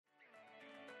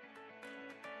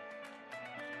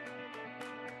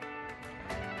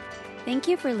Thank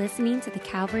you for listening to the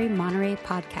Calvary Monterey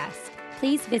podcast.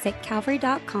 Please visit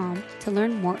calvary.com to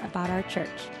learn more about our church.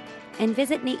 And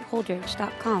visit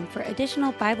nateholdridge.com for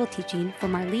additional Bible teaching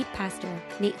from our lead pastor,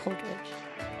 Nate Holdridge.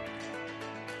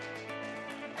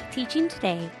 Teaching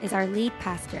today is our lead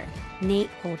pastor, Nate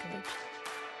Holdridge.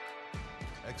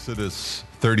 Exodus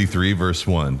 33, verse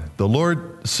 1. The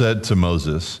Lord said to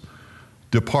Moses,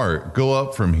 "Depart, go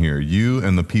up from here, you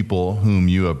and the people whom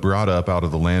you have brought up out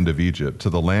of the land of Egypt, to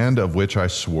the land of which I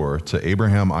swore to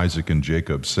Abraham, Isaac, and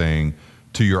Jacob, saying,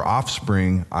 to your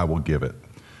offspring I will give it.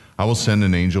 I will send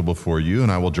an angel before you,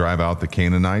 and I will drive out the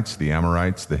Canaanites, the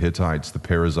Amorites, the Hittites, the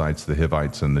Perizzites, the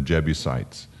Hivites, and the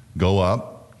Jebusites. Go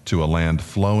up to a land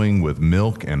flowing with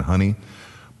milk and honey,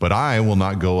 but I will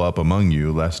not go up among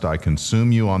you, lest I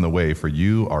consume you on the way, for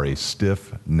you are a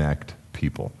stiff-necked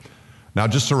people." Now,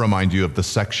 just to remind you of the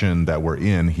section that we're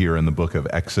in here in the book of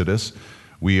Exodus,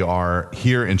 we are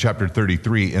here in chapter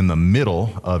 33 in the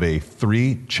middle of a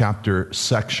 3-chapter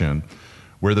section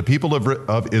where the people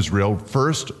of Israel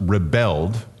first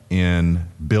rebelled in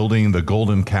building the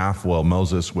golden calf while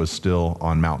Moses was still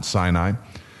on Mount Sinai.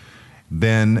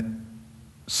 Then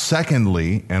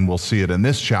secondly, and we'll see it in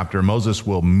this chapter, Moses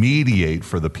will mediate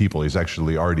for the people. He's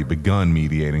actually already begun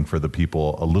mediating for the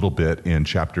people a little bit in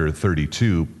chapter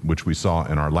 32, which we saw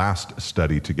in our last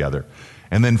study together.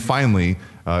 And then finally,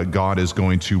 God is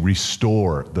going to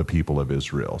restore the people of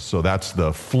Israel. So that's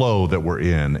the flow that we're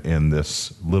in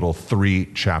this little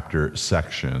 3-chapter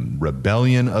section.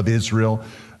 Rebellion of Israel,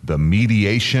 the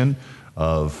mediation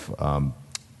of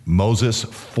Moses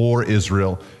for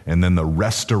Israel, and then the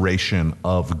restoration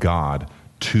of God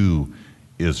to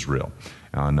Israel.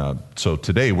 And so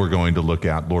today we're going to look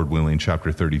at, Lord willing,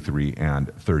 chapter 33 and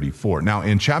 34. Now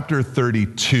in chapter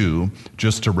 32,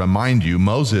 just to remind you,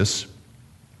 Moses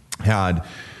had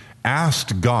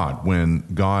asked God when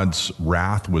God's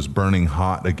wrath was burning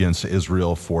hot against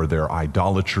Israel for their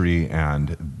idolatry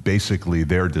and basically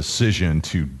their decision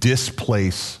to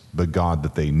displace the God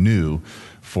that they knew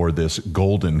for this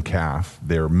golden calf.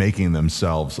 They're making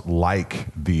themselves like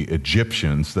the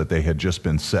Egyptians that they had just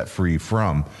been set free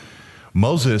from.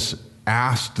 Moses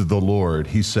asked the Lord,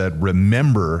 he said,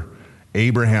 "Remember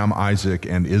Abraham, Isaac,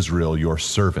 and Israel, your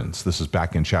servants." This is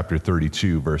back in chapter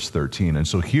 32, verse 13. And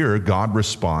so here God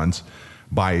responds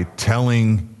by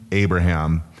telling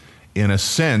Abraham, in a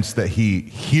sense, that he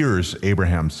hears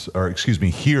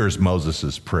hears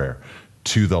Moses' prayer.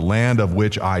 To the land of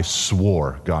which I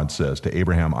swore, God says, to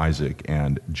Abraham, Isaac,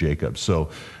 and Jacob. So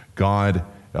God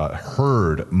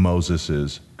heard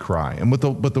Moses' cry. And what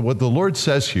the Lord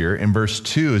says here in verse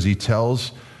 2 is he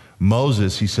tells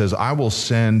Moses, he says, "I will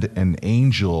send an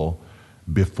angel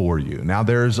before you." Now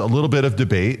there's a little bit of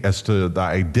debate as to the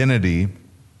identity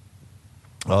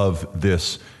of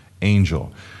this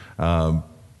angel.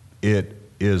 It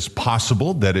is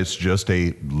possible that it's just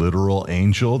a literal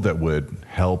angel that would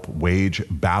help wage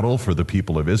battle for the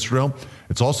people of Israel.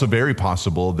 It's also very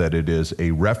possible that it is a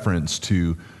reference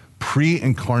to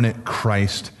pre-incarnate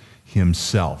Christ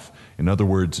himself. In other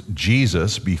words,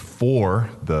 Jesus,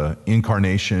 before the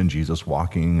incarnation, Jesus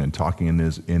walking and talking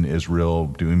in Israel,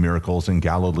 doing miracles in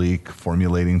Galilee,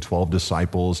 formulating 12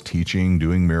 disciples, teaching,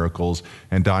 doing miracles,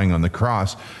 and dying on the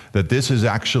cross, that this is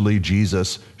actually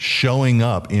Jesus showing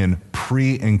up in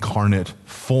pre-incarnate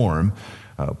form,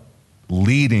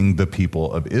 leading the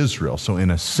people of Israel. So in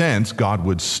a sense, God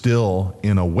would still,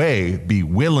 in a way, be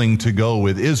willing to go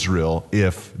with Israel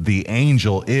if the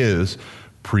angel is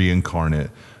pre-incarnate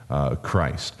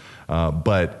Christ.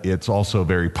 But it's also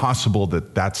very possible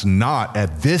that that's not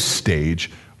at this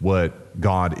stage what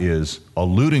God is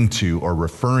alluding to or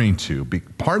referring to,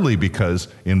 partly because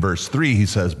in verse 3 he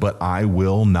says, "But I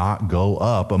will not go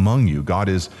up among you." God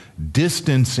is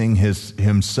distancing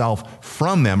himself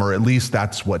from them, or at least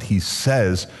that's what he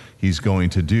says he's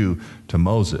going to do to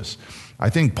Moses. I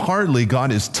think partly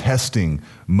God is testing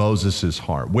Moses'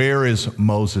 heart. Where is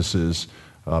Moses'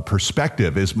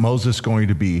 perspective? Is Moses going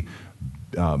to be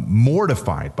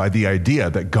mortified by the idea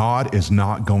that God is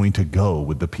not going to go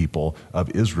with the people of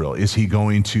Israel? Is he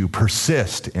going to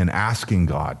persist in asking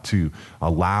God to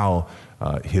allow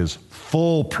his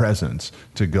full presence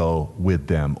to go with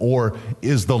them? Or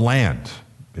is the land,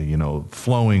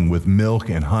 flowing with milk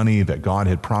and honey that God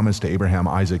had promised to Abraham,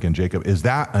 Isaac, and Jacob, is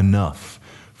that enough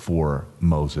for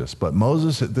Moses? But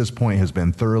Moses at this point has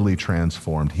been thoroughly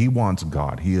transformed. He wants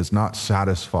God. He is not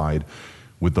satisfied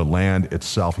with the land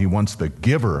itself. He wants the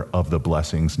giver of the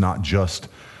blessings, not just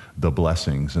the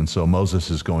blessings. And so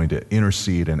Moses is going to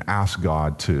intercede and ask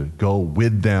God to go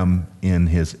with them in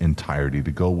his entirety,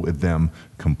 to go with them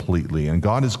completely. And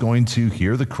God is going to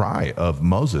hear the cry of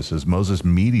Moses as Moses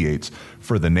mediates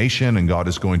for the nation, and God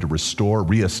is going to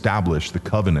reestablish the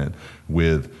covenant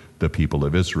with the people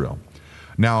of Israel.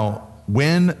 Now,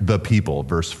 when the people,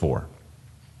 verse 4,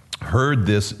 heard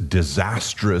this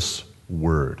disastrous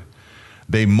word,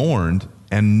 they mourned,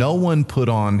 and no one put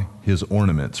on his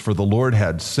ornaments. For the Lord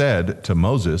had said to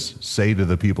Moses, say to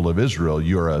the people of Israel,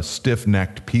 you are a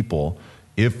stiff-necked people.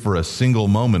 If for a single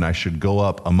moment I should go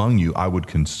up among you, I would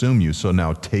consume you. So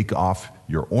now take off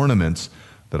your ornaments,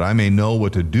 that I may know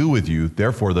what to do with you.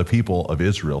 Therefore the people of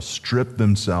Israel stripped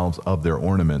themselves of their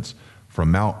ornaments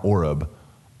from Mount Horeb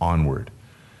onward.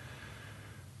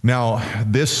 Now,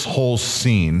 this whole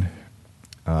scene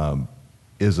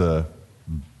is a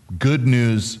good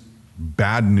news,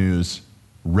 bad news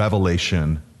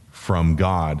revelation from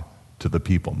God to the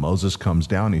people. Moses comes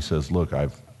down, he says, look,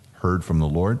 I've heard from the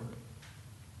Lord.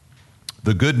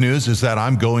 The good news is that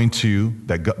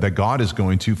that God is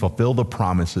going to fulfill the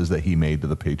promises that he made to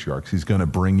the patriarchs. He's going to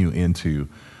bring you into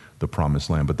the promised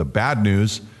land. But the bad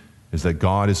news is that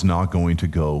God is not going to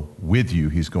go with you.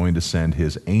 He's going to send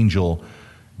his angel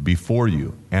before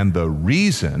you. And the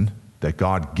reason that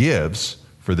God gives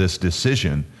for this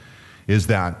decision is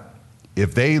that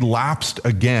if they lapsed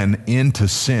again into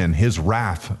sin, his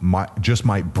wrath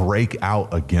might break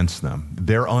out against them.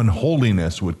 Their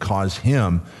unholiness would cause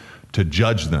him to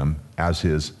judge them as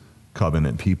his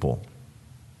covenant people.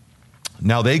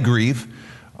 Now they grieve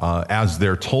as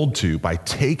they're told to by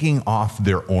taking off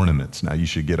their ornaments. Now you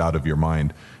should get out of your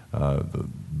mind the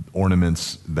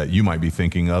ornaments that you might be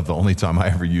thinking of. The only time I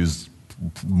ever use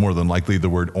more than likely the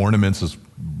word ornaments is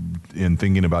in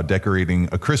thinking about decorating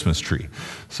a Christmas tree.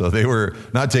 So they were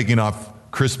not taking off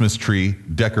Christmas tree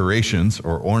decorations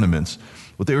or ornaments.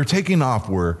 What they were taking off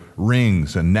were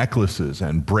rings and necklaces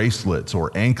and bracelets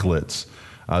or anklets.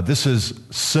 This is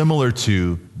similar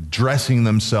to dressing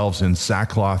themselves in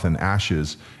sackcloth and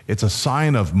ashes. It's a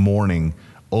sign of mourning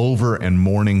over and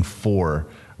mourning for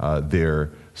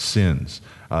their sins.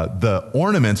 The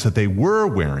ornaments that they were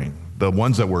wearing, the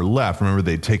ones that were left, remember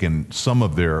they'd taken some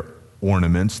of their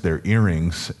ornaments, their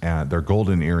earrings, their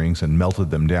golden earrings, and melted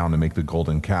them down to make the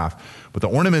golden calf. But the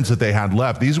ornaments that they had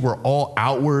left, these were all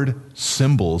outward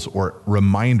symbols or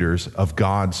reminders of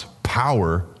God's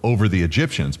power over the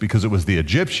Egyptians, because it was the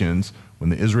Egyptians,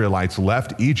 when the Israelites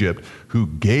left Egypt, who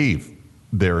gave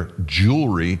their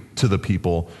jewelry to the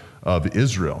people of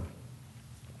Israel.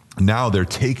 Now they're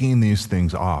taking these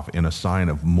things off in a sign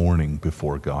of mourning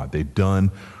before God. They've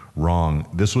done wrong.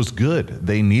 This was good.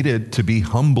 They needed to be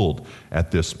humbled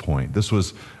at this point. This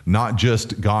was not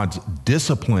just God's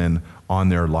discipline on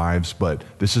their lives, but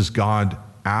this is God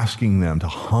asking them to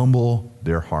humble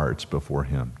their hearts before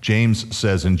him. James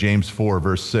says in James 4,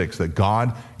 verse 6, that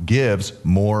God gives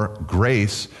more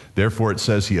grace. Therefore, it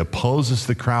says he opposes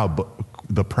the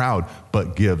proud,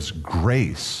 but gives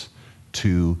grace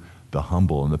to the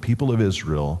humble. And the people of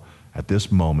Israel, at this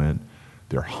moment,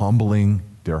 they're humbling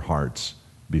their hearts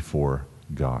before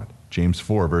God. James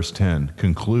 4, verse 10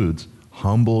 concludes,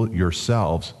 humble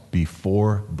yourselves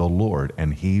before the Lord,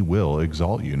 and he will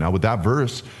exalt you. Now, with that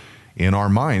verse in our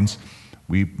minds,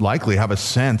 we likely have a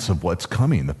sense of what's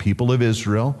coming. The people of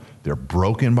Israel, they're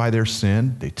broken by their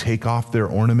sin. They take off their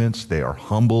ornaments. They are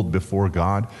humbled before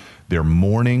God. They're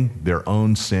mourning their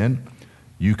own sin.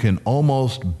 You can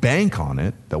almost bank on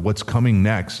it that what's coming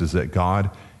next is that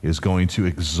God is going to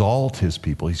exalt his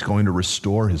people. He's going to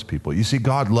restore his people. You see,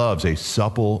 God loves a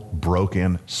supple,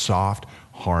 broken, soft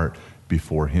heart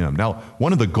before him. Now,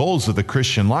 one of the goals of the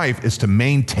Christian life is to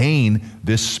maintain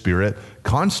this spirit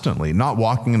constantly, not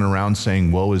walking around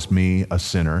saying, woe is me, a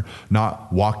sinner,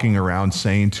 not walking around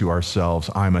saying to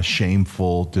ourselves, I'm a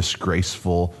shameful,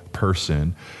 disgraceful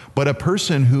person, but a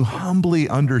person who humbly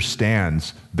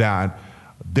understands that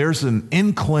there's an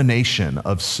inclination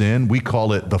of sin, we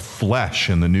call it the flesh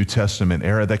in the New Testament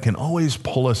era, that can always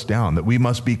pull us down, that we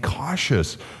must be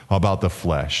cautious about the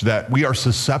flesh, that we are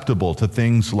susceptible to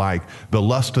things like the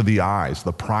lust of the eyes,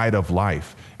 the pride of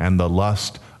life, and the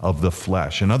lust of the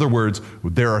flesh. In other words,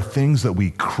 there are things that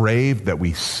we crave, that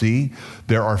we see.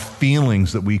 There are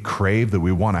feelings that we crave, that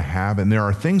we want to have, and there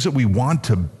are things that we want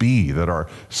to be that are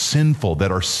sinful,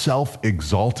 that are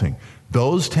self-exalting.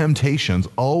 Those temptations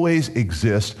always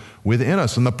exist within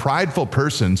us. And the prideful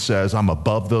person says, I'm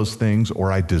above those things,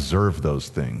 or I deserve those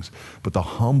things. But the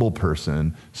humble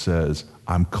person says,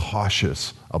 I'm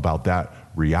cautious about that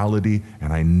reality,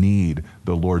 and I need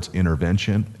the Lord's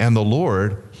intervention. And the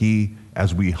Lord,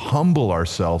 as we humble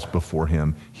ourselves before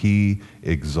him, he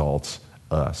exalts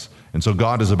us. And so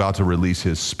God is about to release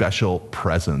his special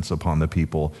presence upon the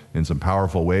people in some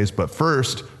powerful ways. But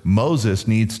first, Moses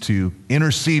needs to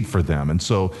intercede for them. And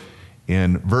so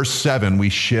in verse 7, we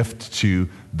shift to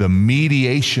the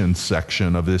mediation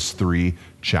section of this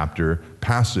 3-chapter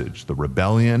passage. The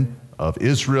rebellion of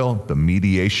Israel, the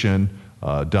mediation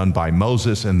done by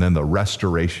Moses, and then the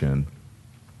restoration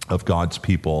of God's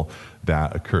people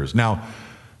that occurs. Now,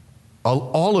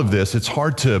 all of this, it's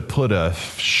hard to put a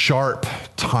sharp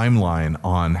timeline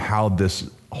on how this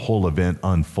whole event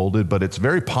unfolded, but it's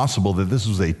very possible that this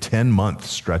was a 10-month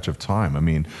stretch of time. I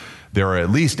mean, there are at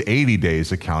least 80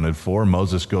 days accounted for.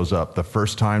 Moses goes up the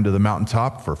first time to the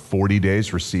mountaintop for 40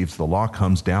 days, receives the law,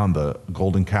 comes down, the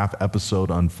golden calf episode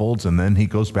unfolds, and then he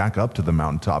goes back up to the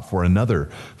mountaintop for another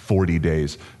 40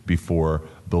 days before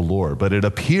the Lord. But it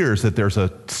appears that there's a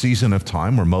season of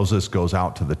time where Moses goes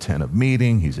out to the tent of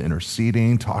meeting. He's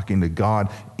interceding, talking to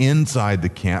God inside the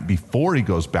camp before he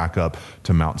goes back up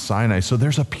to Mount Sinai. So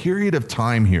there's a period of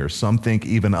time here, some think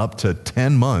even up to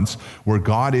 10 months, where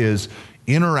God is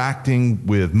interacting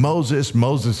with Moses.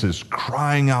 Moses is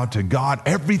crying out to God.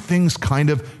 Everything's kind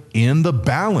of in the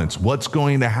balance. What's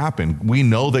going to happen? We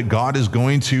know that God is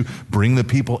going to bring the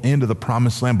people into the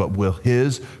promised land, but will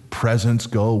his presence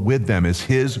go with them? Is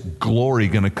his glory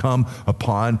going to come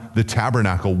upon the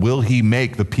tabernacle? Will he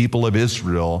make the people of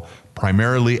Israel,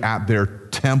 primarily at their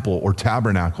temple or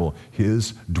tabernacle,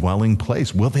 his dwelling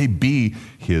place? Will they be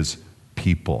his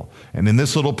people? And in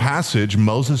this little passage,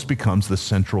 Moses becomes the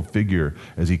central figure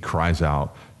as he cries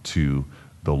out to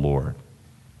the Lord.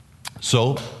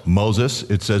 So Moses,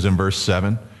 it says in verse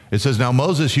 7, it says, "Now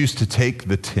Moses used to take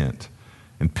the tent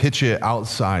and pitch it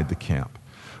outside the camp,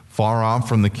 far off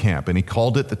from the camp, and he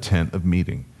called it the tent of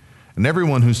meeting. And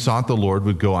everyone who sought the Lord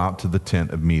would go out to the tent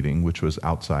of meeting, which was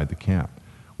outside the camp.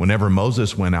 Whenever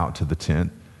Moses went out to the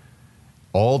tent,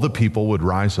 all the people would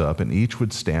rise up, and each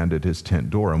would stand at his tent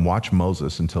door and watch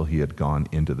Moses until he had gone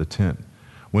into the tent.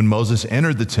 When Moses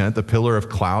entered the tent, the pillar of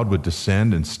cloud would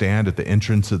descend and stand at the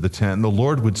entrance of the tent, and the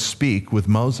Lord would speak with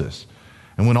Moses.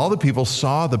 And when all the people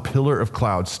saw the pillar of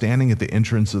cloud standing at the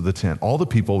entrance of the tent, all the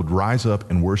people would rise up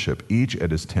and worship, each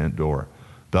at his tent door.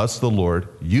 Thus the Lord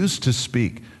used to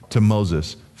speak to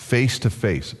Moses face to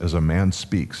face as a man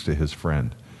speaks to his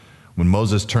friend. When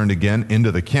Moses turned again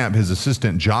into the camp, his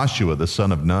assistant Joshua, the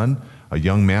son of Nun, a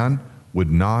young man, would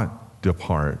not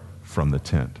depart from the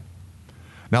tent."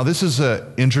 Now, this is an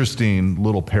interesting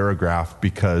little paragraph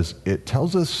because it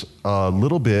tells us a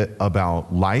little bit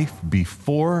about life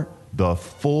before the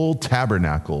full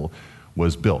tabernacle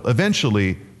was built.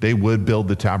 Eventually, they would build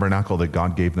the tabernacle that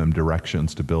God gave them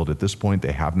directions to build. At this point,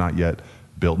 they have not yet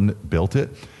built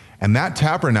it. And that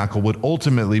tabernacle would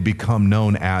ultimately become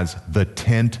known as the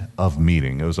tent of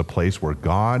meeting. It was a place where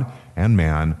God and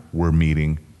man were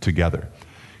meeting together.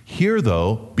 Here,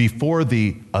 though, before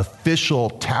the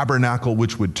official tabernacle,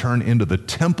 which would turn into the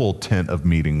temple tent of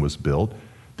meeting, was built,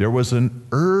 there was an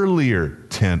earlier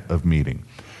tent of meeting.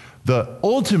 The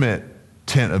ultimate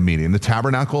tent of meeting, the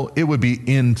tabernacle, it would be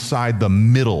inside the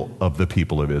middle of the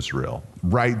people of Israel,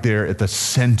 right there at the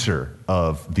center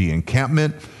of the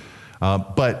encampment.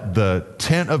 But the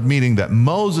tent of meeting that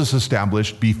Moses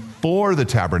established before the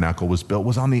tabernacle was built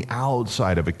was on the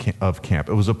outside of camp.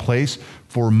 It was a place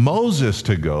for Moses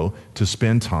to go to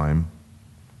spend time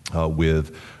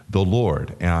with the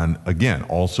Lord. And again,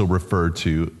 also referred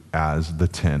to as the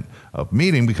tent of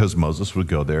meeting because Moses would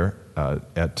go there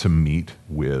to meet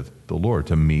with the Lord,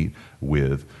 to meet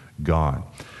with God.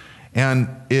 And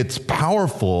it's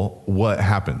powerful what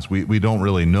happens. We don't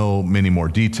really know many more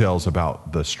details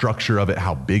about the structure of it,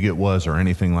 how big it was or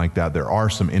anything like that. There are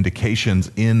some indications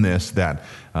in this that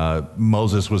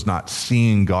Moses was not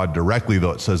seeing God directly,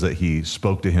 though it says that he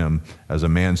spoke to him as a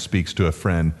man speaks to a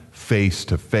friend face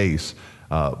to face.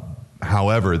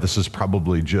 However, this is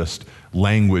probably just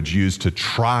language used to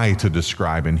try to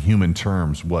describe in human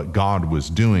terms what God was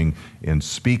doing in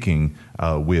speaking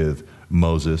with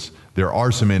Moses. There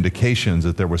are some indications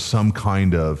that there was some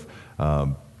kind of, a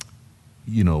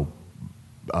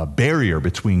barrier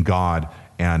between God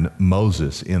and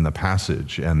Moses in the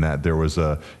passage, and that there was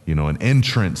an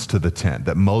entrance to the tent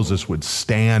that Moses would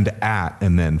stand at,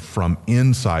 and then from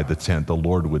inside the tent, the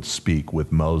Lord would speak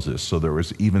with Moses. So there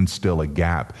was even still a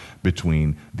gap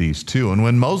between these two. And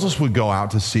when Moses would go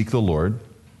out to seek the Lord,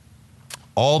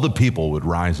 all the people would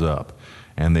rise up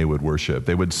and they would worship.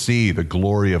 They would see the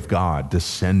glory of God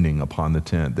descending upon the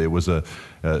tent. There was a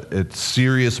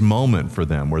serious moment for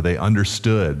them where they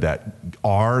understood that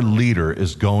our leader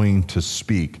is going to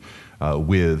speak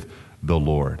with the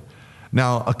Lord.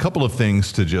 Now, a couple of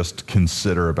things to just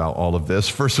consider about all of this.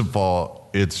 First of all,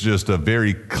 it's just a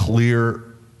very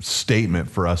clear statement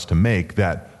for us to make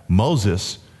that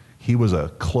Moses, he was a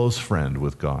close friend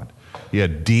with God. He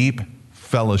had deep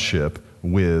fellowship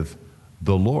with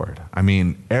the Lord. I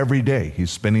mean, every day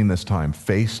he's spending this time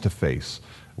face to face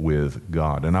with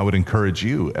God. And I would encourage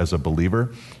you as a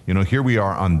believer, here we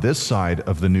are on this side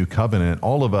of the new covenant.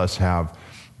 All of us have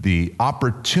the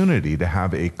opportunity to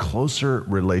have a closer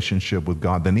relationship with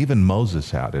God than even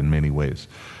Moses had in many ways.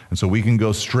 And so we can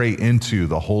go straight into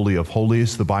the Holy of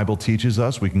Holies, the Bible teaches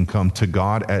us. We can come to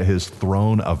God at his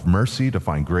throne of mercy to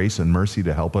find grace and mercy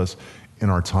to help us in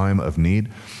our time of need.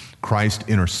 Christ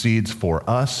intercedes for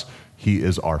us. He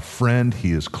is our friend.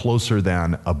 He is closer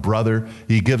than a brother.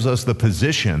 He gives us the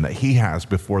position that he has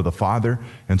before the Father.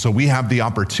 And so we have the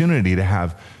opportunity to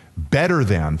have better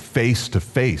than face to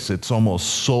face. It's almost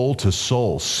soul to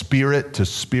soul, spirit to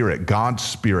spirit, God's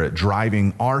spirit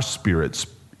driving our spirits,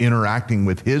 interacting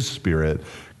with his spirit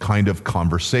kind of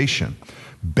conversation.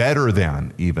 Better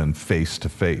than even face to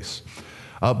face.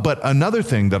 But another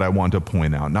thing that I want to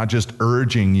point out, not just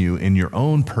urging you in your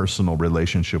own personal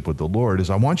relationship with the Lord,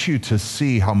 is I want you to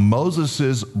see how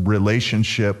Moses'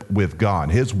 relationship with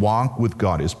God, his walk with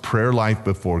God, his prayer life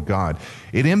before God,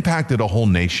 it impacted a whole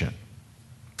nation.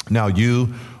 Now,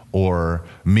 you or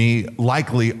me,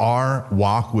 likely our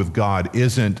walk with God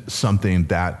isn't something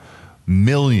that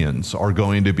millions are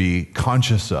going to be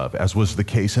conscious of, as was the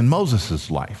case in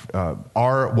Moses' life.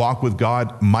 Our walk with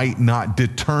God might not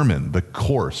determine the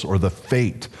course or the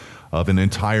fate of an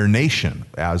entire nation,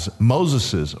 as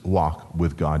Moses' walk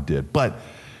with God did. But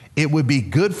it would be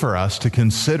good for us to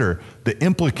consider the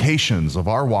implications of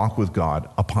our walk with God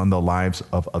upon the lives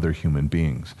of other human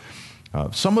beings.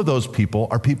 Some of those people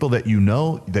are people that you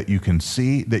know, that you can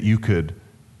see, that you could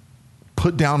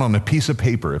put down on a piece of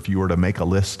paper if you were to make a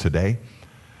list today.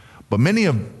 But many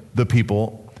of the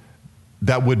people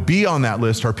that would be on that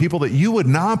list are people that you would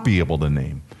not be able to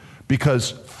name,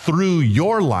 because through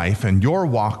your life and your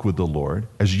walk with the Lord,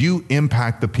 as you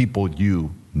impact the people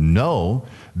you know,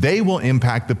 they will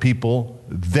impact the people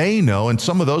they know, and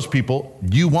some of those people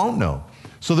you won't know.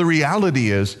 So the reality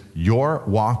is your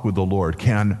walk with the Lord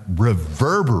can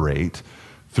reverberate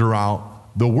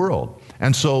throughout the world.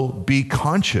 And so be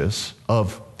conscious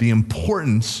of the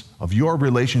importance of your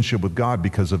relationship with God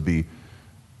because of the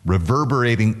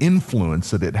reverberating influence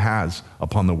that it has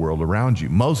upon the world around you.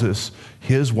 Moses,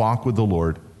 his walk with the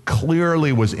Lord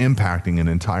clearly was impacting an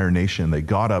entire nation. They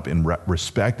got up in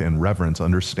respect and reverence,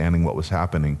 understanding what was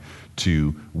happening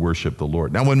to worship the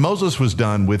Lord. Now, when Moses was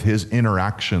done with his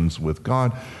interactions with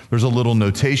God, there's a little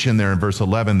notation there in verse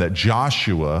 11 that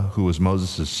Joshua, who was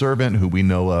Moses' servant, who we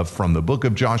know of from the book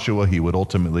of Joshua, he would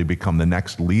ultimately become the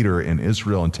next leader in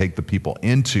Israel and take the people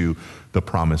into the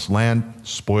promised land.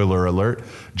 Spoiler alert,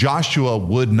 Joshua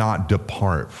would not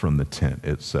depart from the tent,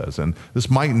 it says. And this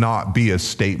might not be a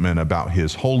statement about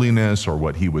his holiness or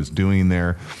what he was doing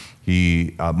there.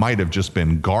 He might have just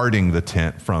been guarding the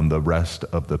tent from the rest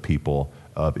of the people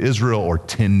of Israel, or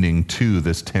tending to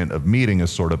this tent of meeting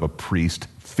as sort of a priest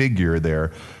figure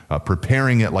there,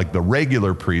 preparing it like the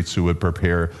regular priests who would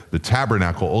prepare the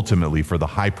tabernacle ultimately for the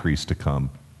high priest to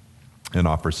come and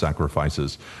offer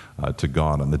sacrifices to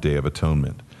God on the Day of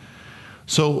Atonement.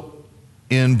 So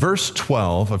in verse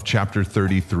 12 of chapter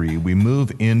 33, we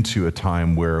move into a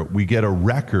time where we get a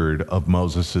record of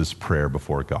Moses' prayer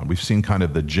before God. We've seen kind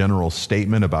of the general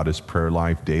statement about his prayer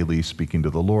life, daily speaking to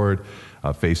the Lord,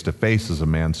 face to face as a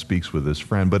man speaks with his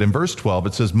friend. But in verse 12,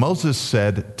 it says, Moses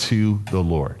said to the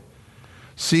Lord,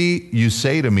 "See, you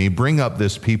say to me, bring up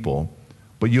this people,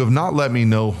 but you have not let me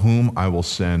know whom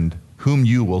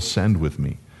you will send with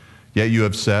me. Yet you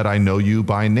have said, I know you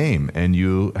by name, and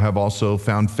you have also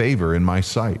found favor in my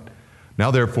sight.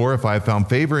 Now therefore, if I have found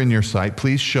favor in your sight,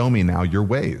 please show me now your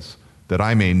ways, that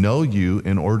I may know you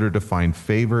in order to find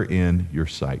favor in your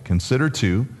sight. Consider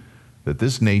too that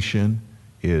this nation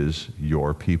is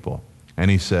your people." And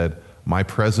he said, "My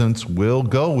presence will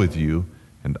go with you,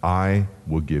 and I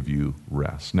will give you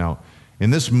rest." Now,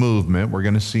 in this movement, we're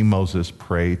going to see Moses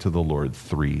pray to the Lord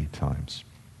 3 times.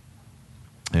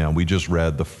 And we just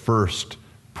read the first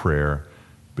prayer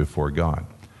before God.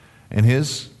 And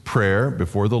his prayer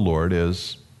before the Lord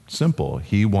is simple.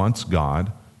 He wants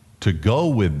God to go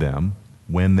with them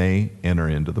when they enter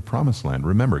into the promised land.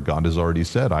 Remember, God has already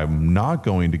said, I'm not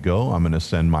going to go. I'm going to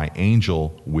send my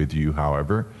angel with you,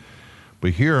 however.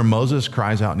 But here Moses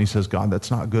cries out and he says, God,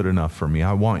 that's not good enough for me.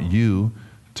 I want you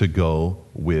to go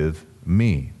with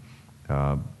me.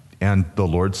 And the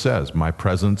Lord says, my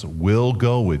presence will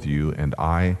go with you, and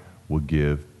I will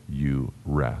give you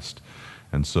rest.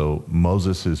 And so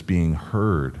Moses is being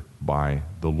heard by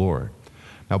the Lord.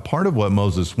 Now, part of what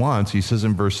Moses wants, he says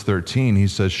in verse 13, he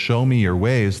says, show me your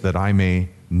ways that I may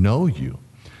know you.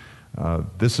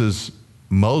 This is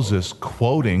Moses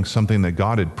quoting something that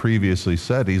God had previously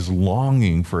said. He's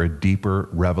longing for a deeper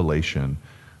revelation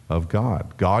of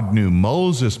God. God knew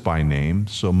Moses by name,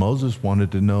 so Moses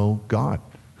wanted to know God.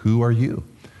 Who are you?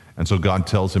 And so God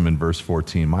tells him in verse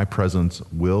 14, my presence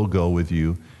will go with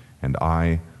you, and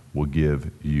I will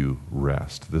give you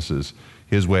rest. This is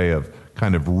his way of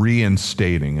kind of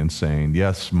reinstating and saying,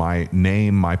 yes, my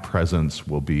name, my presence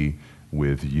will be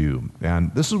with you.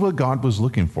 And this is what God was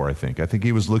looking for, I think. I think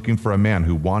he was looking for a man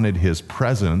who wanted his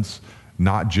presence,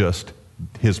 not just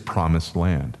his promised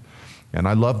land. And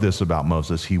I love this about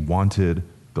Moses. He wanted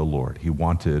the Lord. He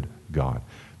wanted God.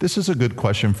 This is a good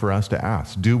question for us to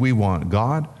ask. Do we want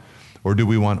God, or do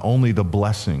we want only the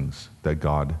blessings that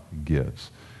God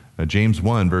gives? James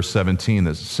 1, verse 17,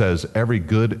 that says, every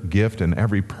good gift and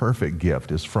every perfect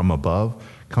gift is from above,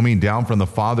 coming down from the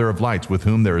Father of lights, with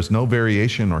whom there is no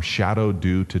variation or shadow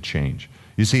due to change.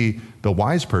 You see, the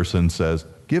wise person says,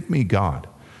 give me God.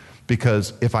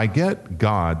 Because if I get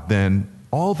God, then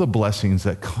all the blessings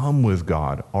that come with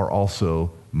God are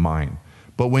also mine.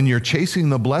 But when you're chasing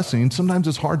the blessing, sometimes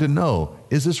it's hard to know,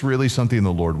 is this really something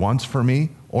the Lord wants for me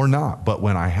or not? But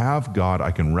when I have God, I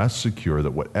can rest secure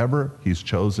that whatever he's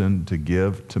chosen to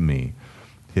give to me,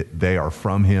 they are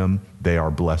from him, they are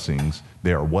blessings,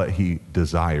 they are what he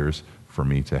desires for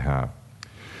me to have.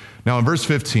 Now in verse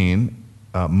 15,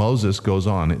 Moses goes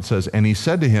on. It says, and he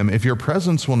said to him, if your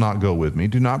presence will not go with me,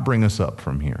 do not bring us up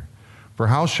from here. For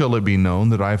how shall it be known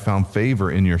that I have found favor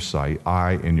in your sight,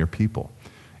 I and your people?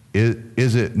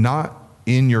 Is it not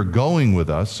in your going with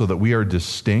us so that we are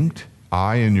distinct,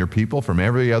 I and your people, from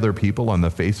every other people on the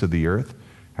face of the earth?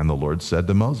 And the Lord said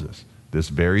to Moses, this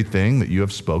very thing that you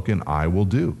have spoken, I will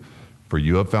do. For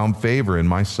you have found favor in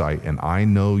my sight, and I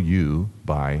know you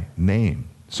by name.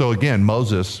 So again,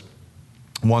 Moses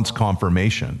wants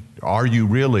confirmation. Are you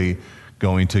really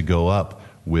going to go up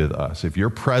with us? If your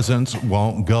presence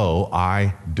won't go,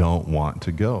 I don't want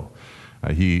to go.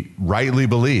 He rightly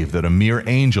believed that a mere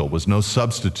angel was no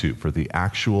substitute for the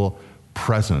actual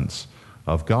presence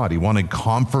of God. He wanted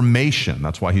confirmation.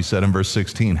 That's why he said in verse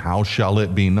 16, how shall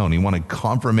it be known? He wanted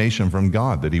confirmation from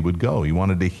God that he would go. He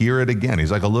wanted to hear it again. He's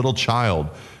like a little child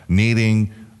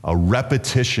needing a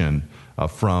repetition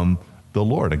from the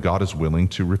Lord, and God is willing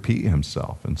to repeat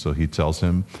himself. And so he tells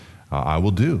him, I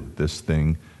will do this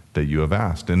thing that you have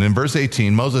asked. And in verse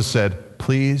 18, Moses said,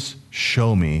 please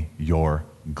show me your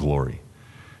glory.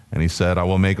 And he said, I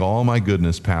will make all my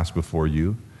goodness pass before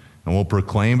you, and will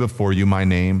proclaim before you my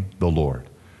name, the Lord.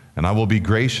 And I will be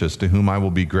gracious to whom I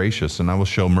will be gracious, and I will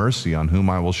show mercy on whom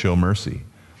I will show mercy.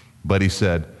 But he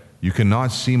said, you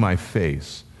cannot see my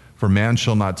face, for man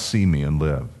shall not see me and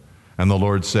live. And the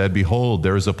Lord said, behold,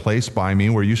 there is a place by me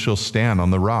where you shall stand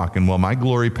on the rock, and while my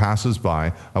glory passes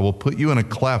by, I will put you in a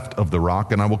cleft of the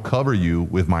rock, and I will cover you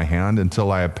with my hand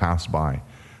until I have passed by.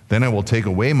 Then I will take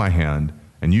away my hand,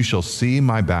 and you shall see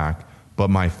my back,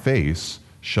 but my face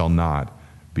shall not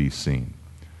be seen.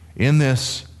 In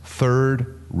this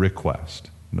third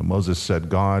request, Moses said,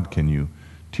 God, can you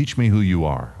teach me who you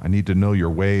are? I need to know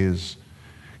your ways.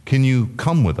 Can you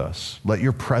come with us? Let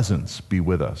your presence be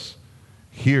with us.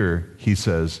 Here he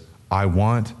says, I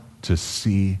want to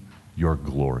see your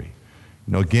glory.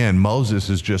 Again, Moses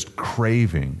is just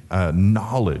craving a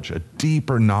knowledge, a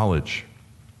deeper knowledge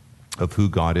of who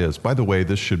God is. By the way,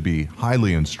 this should be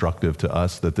highly instructive to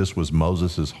us that this was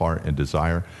Moses' heart and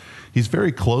desire. He's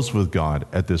very close with God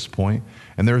at this point,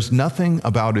 and there's nothing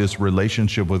about his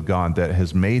relationship with God that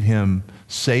has made him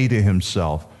say to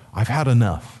himself, I've had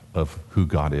enough of who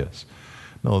God is.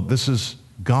 No, this is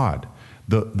God.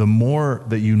 The more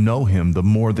that you know him, the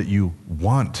more that you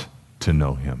want to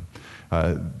know him.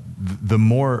 The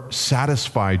more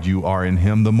satisfied you are in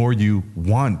him, the more you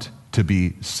want to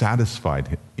be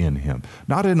satisfied in him.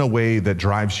 Not in a way that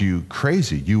drives you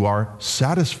crazy. You are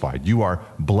satisfied. You are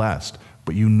blessed.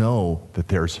 But you know that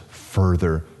there's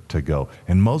further to go.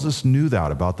 And Moses knew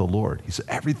that about the Lord. He said,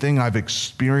 everything I've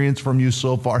experienced from you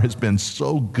so far has been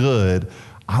so good.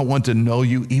 I want to know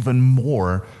you even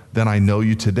more than I know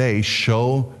you today.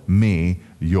 Show me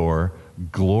your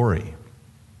glory.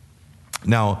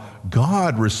 Now,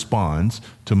 God responds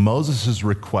to Moses'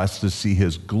 request to see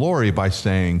his glory by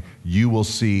saying, you will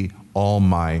see all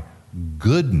my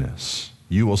goodness.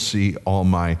 You will see all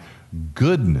my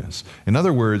goodness. In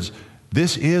other words,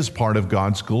 this is part of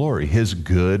God's glory, his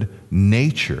good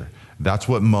nature. That's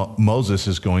what Moses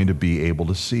is going to be able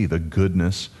to see, the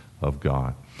goodness of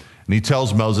God. And he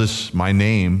tells Moses, my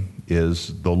name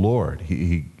is the Lord.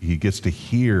 He gets to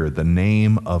hear the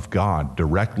name of God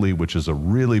directly, which is a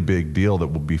really big deal that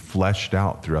will be fleshed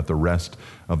out throughout the rest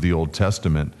of the Old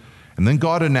Testament. And then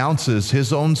God announces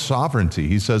his own sovereignty.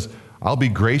 He says, I'll be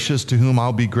gracious to whom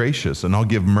I'll be gracious, and I'll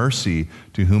give mercy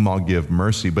to whom I'll give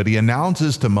mercy. But he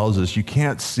announces to Moses, you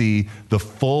can't see the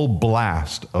full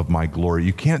blast of my glory.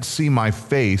 You can't see my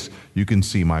face, you can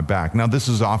see my back. Now, this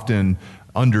is often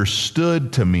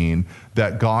understood to mean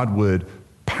that God would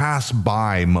pass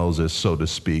by Moses, so to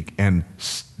speak, and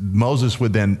Moses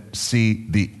would then see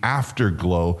the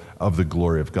afterglow of the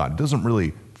glory of God. It doesn't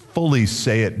really fully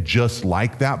say it just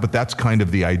like that, but that's kind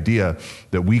of the idea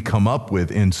that we come up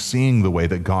with in seeing the way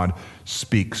that God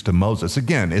speaks to Moses.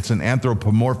 Again, it's an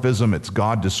anthropomorphism. It's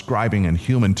God describing in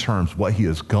human terms what he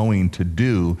is going to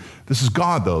do. This is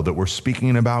God, though, that we're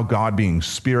speaking about, God being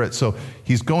spirit. So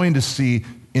he's going to see,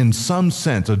 in some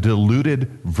sense, a diluted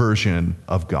version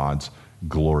of God's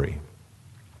glory.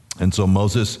 And so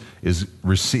Moses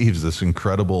receives this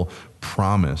incredible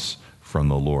promise from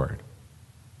the Lord.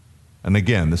 And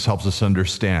again, this helps us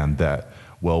understand that,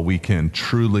 well, we can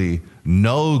truly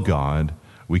know God,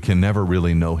 we can never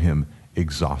really know him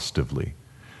exhaustively.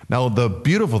 Now, the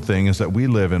beautiful thing is that we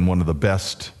live in one of the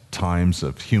best times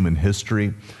of human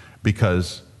history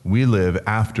because we live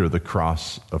after the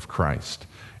cross of Christ.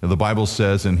 And the Bible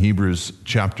says in Hebrews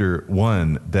chapter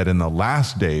 1 that in the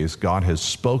last days, God has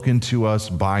spoken to us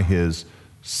by his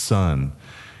Son.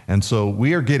 And so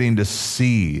we are getting to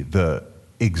see the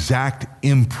exact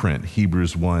imprint,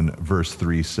 Hebrews 1 verse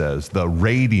 3 says, the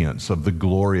radiance of the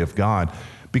glory of God,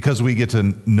 because we get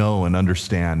to know and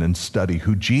understand and study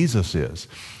who Jesus is.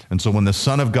 And so when the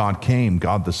Son of God came,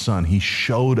 God the Son, he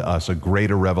showed us a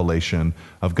greater revelation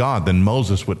of God than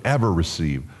Moses would ever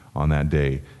receive on that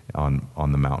day on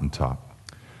the mountaintop.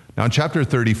 Now in chapter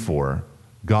 34,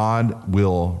 God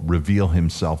will reveal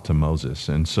himself to Moses.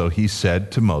 And so he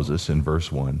said to Moses in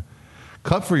verse 1,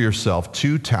 cut for yourself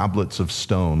 2 tablets of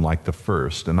stone like the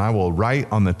first, and I will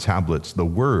write on the tablets the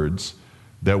words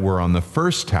that were on the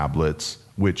first tablets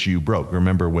which you broke.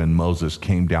 Remember when Moses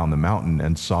came down the mountain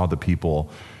and saw the people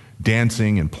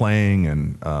dancing and playing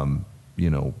and,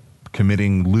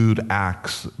 committing lewd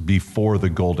acts before the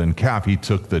golden calf. He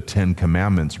took the 10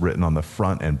 commandments written on the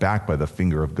front and back by the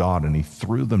finger of God, and he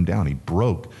threw them down. He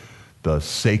broke the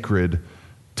sacred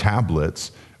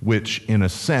tablets, which in a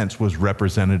sense was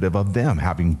representative of them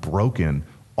having broken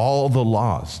all the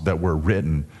laws that were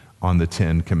written on the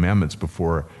 10 commandments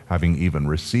before having even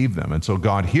received them. And so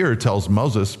God here tells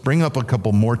Moses, bring up a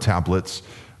couple more tablets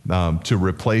to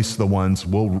replace the ones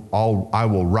I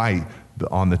will write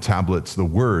on the tablets the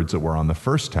words that were on the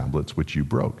first tablets which you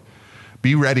broke.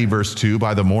 Be ready, verse 2,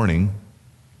 by the morning,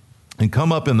 and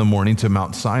come up in the morning to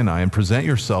Mount Sinai and present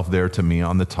yourself there to me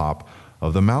on the top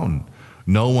of the mountain.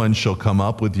 No one shall come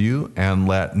up with you, and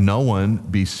let no one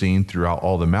be seen throughout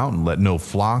all the mountain. Let no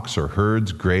flocks or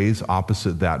herds graze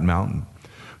opposite that mountain.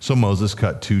 So Moses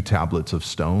cut 2 tablets of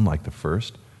stone like the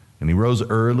first, and he rose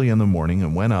early in the morning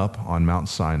and went up on Mount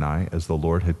Sinai as the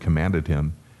Lord had commanded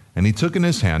him. And he took in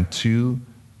his hand 2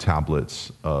 tablets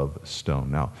of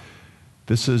stone. Now,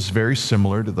 this is very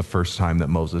similar to the first time that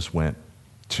Moses went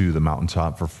to the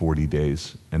mountaintop for 40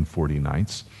 days and 40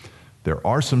 nights. There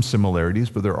are some similarities,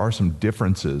 but there are some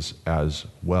differences as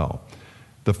well.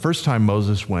 The first time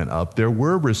Moses went up, there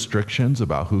were restrictions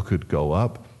about who could go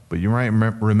up, but you might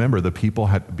remember the people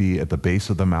had to be at the base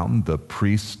of the mountain. The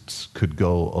priests could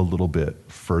go a little bit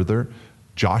further.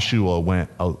 Joshua went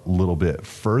a little bit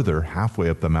further, halfway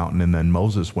up the mountain, and then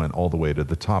Moses went all the way to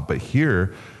the top. But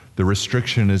here, the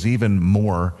restriction is even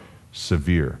more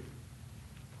severe.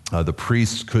 The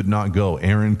priests could not go.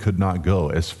 Aaron could not go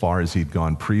as far as he'd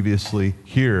gone previously.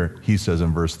 Here, he says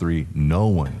in verse 3, no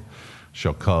one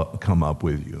shall come up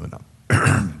with you.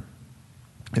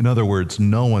 In other words,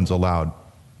 no one's allowed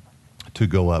to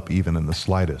go up even in the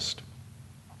slightest.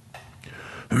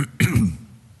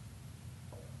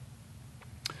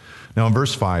 Now in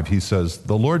verse 5, he says,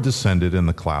 the Lord descended in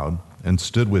the cloud and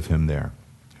stood with him there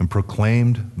and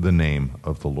proclaimed the name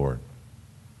of the Lord.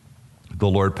 The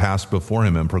Lord passed before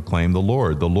him and proclaimed, the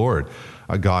Lord,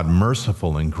 a God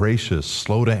merciful and gracious,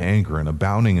 slow to anger and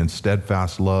abounding in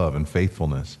steadfast love and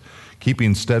faithfulness,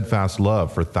 keeping steadfast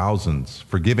love for thousands,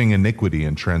 forgiving iniquity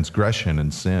and transgression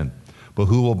and sin, but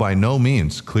who will by no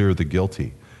means clear the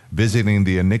guilty, visiting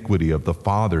the iniquity of the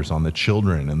fathers on the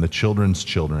children and the children's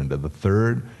children to the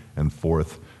 3rd and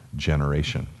 4th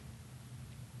generation.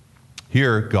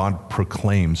 Here, God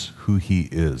proclaims who he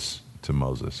is to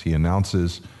Moses. He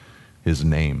announces his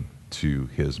name to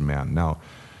his man. Now,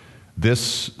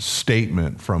 This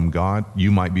statement from God,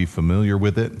 you might be familiar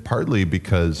with it, partly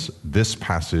because this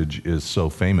passage is so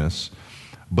famous,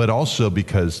 but also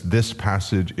because this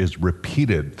passage is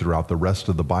repeated throughout the rest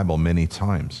of the Bible many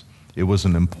times. It was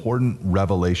an important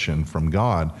revelation from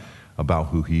God about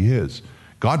who he is.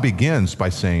 God begins by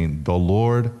saying, the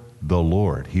Lord, the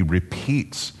Lord. He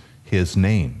repeats his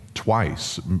name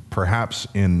twice, perhaps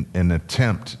in an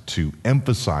attempt to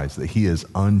emphasize that he is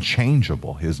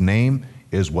unchangeable. His name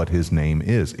is what his name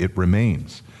is. It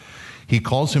remains. He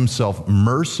calls himself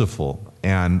merciful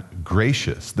and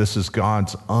gracious. This is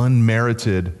God's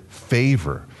unmerited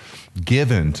favor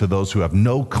given to those who have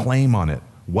no claim on it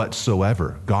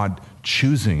whatsoever. God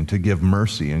choosing to give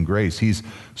mercy and grace. He's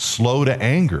slow to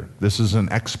anger. This is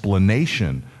an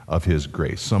explanation of his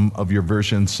grace. Some of your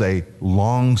versions say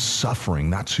long suffering.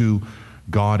 That's who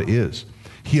God is.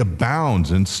 He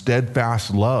abounds in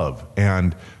steadfast love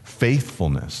and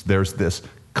faithfulness. There's this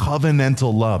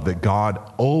covenantal love that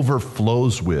God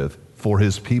overflows with for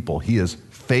his people. He is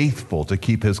faithful to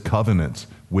keep his covenants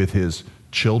with his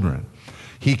children.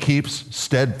 He keeps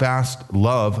steadfast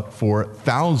love for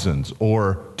thousands,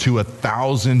 or to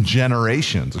 1,000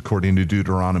 generations, according to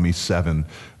Deuteronomy 7,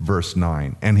 verse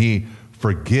 9. And he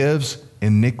forgives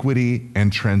iniquity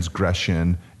and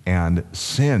transgression and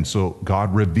sin. So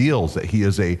God reveals that he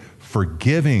is a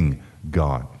forgiving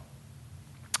God.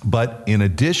 But in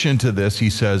addition to this, he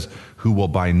says, who will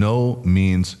by no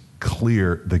means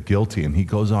clear the guilty. And he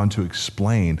goes on to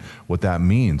explain what that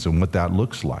means and what that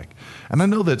looks like. And I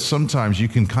know that sometimes you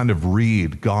can kind of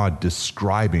read God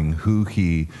describing who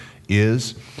he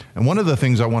is. And one of the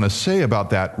things I want to say about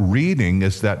that reading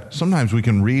is that sometimes we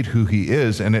can read who he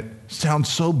is and it sounds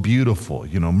so beautiful,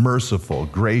 merciful,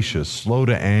 gracious, slow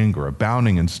to anger,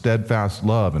 abounding in steadfast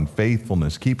love and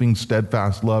faithfulness, keeping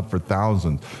steadfast love for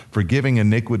thousands, forgiving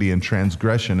iniquity and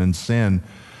transgression and sin.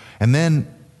 And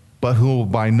then, but who will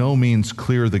by no means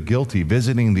clear the guilty,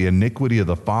 visiting the iniquity of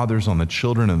the fathers on the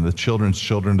children and the children's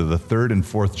children to the third and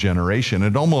fourth generation.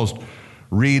 It almost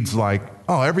reads like,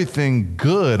 oh, everything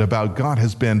good about God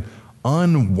has been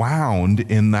unwound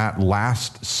in that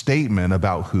last statement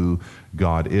about who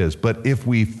God is. But if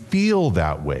we feel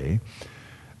that way,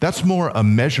 that's more a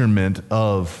measurement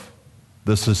of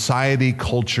the society,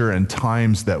 culture, and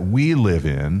times that we live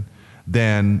in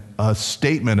than a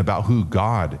statement about who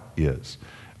God is.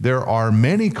 There are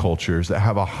many cultures that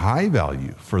have a high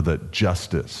value for the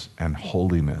justice and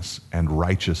holiness and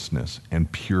righteousness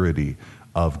and purity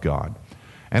of God.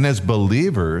 And as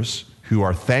believers who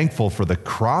are thankful for the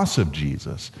cross of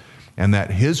Jesus and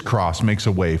that his cross makes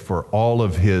a way for all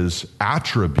of his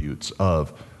attributes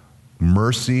of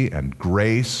mercy and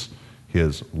grace,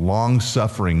 his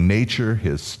long-suffering nature,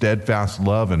 his steadfast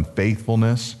love and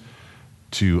faithfulness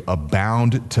to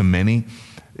abound to many,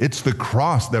 it's the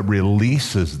cross that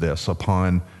releases this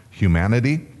upon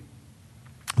humanity.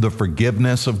 The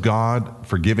forgiveness of God,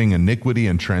 forgiving iniquity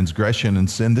and transgression and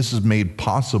sin, this is made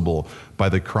possible by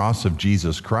the cross of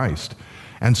Jesus Christ.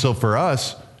 And so for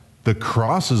us, the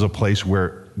cross is a place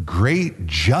where great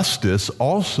justice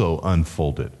also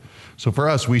unfolded. So for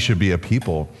us, we should be a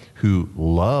people who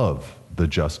love the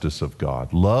justice of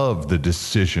God, love the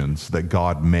decisions that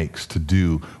God makes to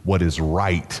do what is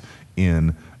right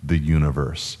in the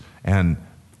universe, and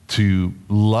to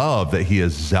love that he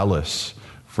is zealous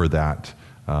for that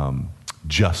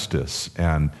justice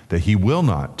and that he will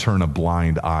not turn a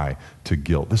blind eye to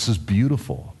guilt. This is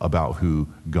beautiful about who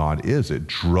God is. It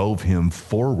drove him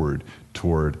forward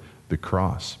toward the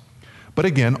cross. But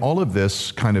again, all of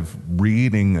this kind of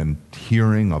reading and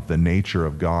hearing of the nature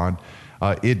of God,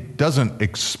 it doesn't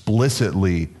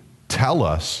explicitly tell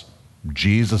us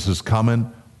Jesus is coming,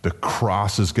 the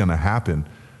cross is going to happen,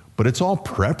 but it's all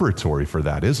preparatory for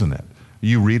that, isn't it?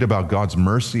 You read about God's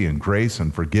mercy and grace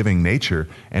and forgiving nature,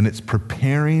 and it's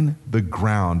preparing the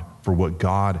ground for what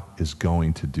God is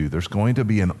going to do. There's going to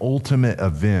be an ultimate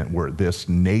event where this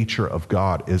nature of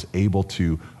God is able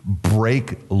to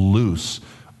break loose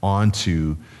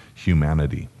onto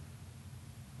humanity.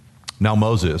 Now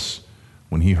Moses,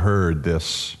 when he heard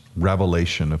this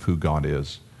revelation of who God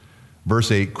is,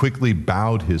 verse 8, quickly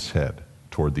bowed his head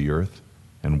toward the earth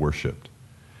and worshiped.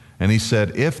 And he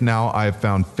said, if now I have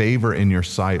found favor in your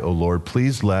sight, O Lord,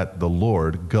 please let the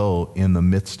Lord go in the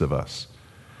midst of us.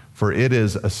 For it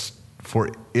is a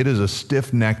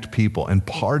stiff-necked people, and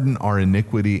pardon our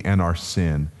iniquity and our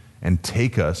sin, and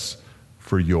take us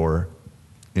for your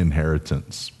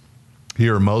inheritance.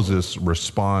 Here Moses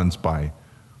responds by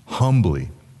humbly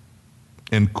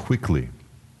and quickly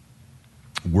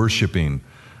worshiping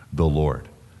the Lord.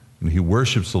 And he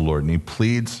worships the Lord, and he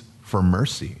pleads for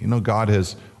mercy. God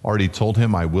has already told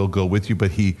him, I will go with you,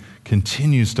 but he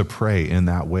continues to pray in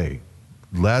that way.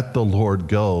 Let the Lord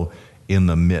go in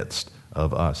the midst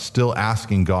of us, still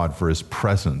asking God for his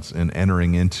presence in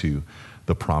entering into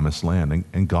the promised land.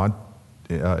 And God,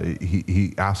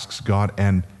 he asks God,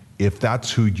 and if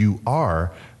that's who you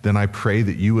are, then I pray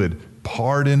that you would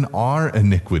pardon our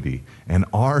iniquity and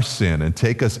our sin and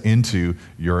take us into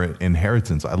your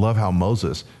inheritance. I love how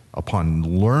Moses,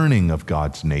 upon learning of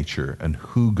God's nature and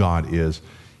who God is,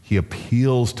 he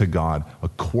appeals to God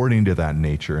according to that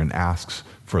nature and asks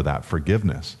for that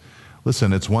forgiveness.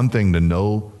 Listen, it's one thing to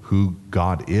know who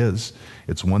God is.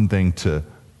 It's one thing to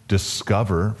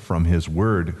discover from his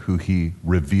word who he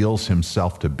reveals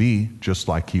himself to be, just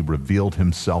like he revealed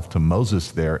himself to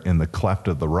Moses there in the cleft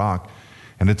of the rock.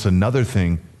 And it's another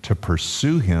thing to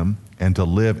pursue him and to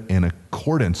live in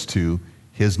accordance to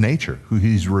his nature, who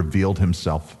he's revealed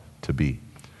himself to be.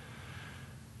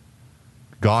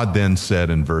 God then said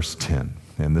in verse 10,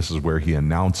 and this is where he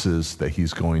announces that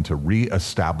he's going to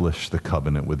reestablish the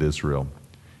covenant with Israel.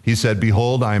 He said,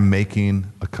 behold, I am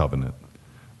making a covenant.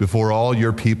 Before all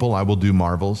your people I will do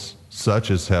marvels, such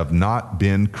as have not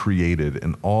been created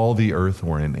in all the earth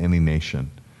or in any nation.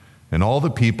 And all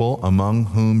the people among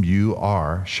whom you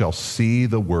are shall see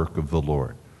the work of the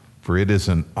Lord, for it is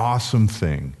an awesome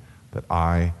thing that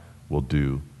I will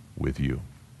do with you.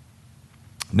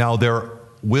 Now there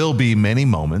will be many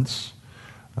moments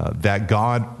that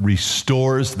God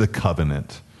restores the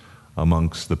covenant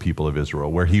amongst the people of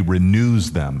Israel, where he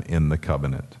renews them in the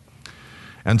covenant.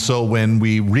 And so when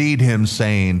we read him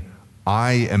saying,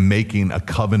 I am making a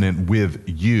covenant with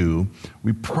you,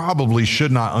 we probably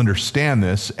should not understand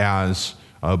this as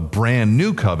a brand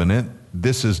new covenant.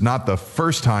 This is not the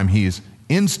first time he's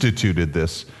instituted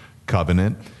this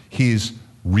covenant. He's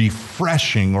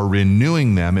refreshing or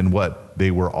renewing them in what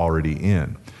they were already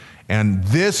in. And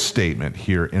this statement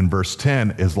here in verse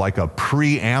 10 is like a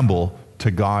preamble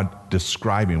to God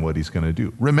describing what he's going to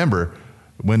do. Remember,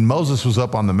 when Moses was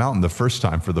up on the mountain the first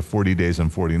time for the 40 days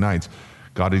and 40 nights,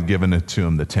 God had given it to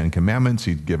him the 10 Commandments.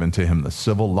 He'd given to him the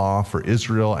civil law for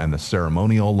Israel and the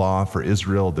ceremonial law for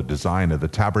Israel, the design of the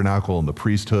tabernacle and the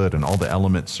priesthood and all the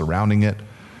elements surrounding it.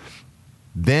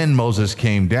 Then Moses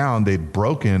came down. They'd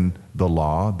broken the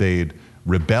law. They'd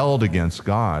rebelled against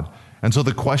God. And so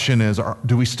the question is,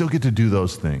 do we still get to do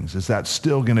those things? Is that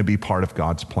still going to be part of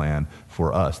God's plan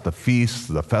for us? The feasts,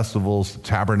 the festivals, the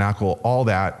tabernacle, all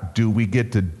that, do we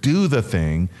get to do the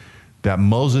thing that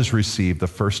Moses received the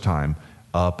first time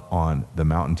up on the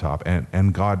mountaintop?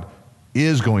 And God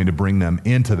is going to bring them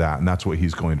into that, and that's what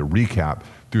he's going to recap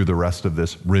through the rest of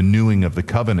this renewing of the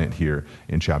covenant here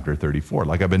in chapter 34.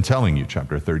 Like I've been telling you,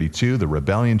 chapter 32, the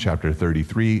rebellion, chapter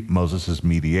 33, Moses'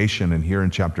 mediation, and here in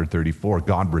chapter 34,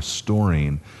 God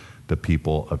restoring the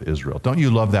people of Israel. Don't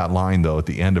you love that line, though, at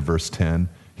the end of verse 10?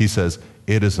 He says,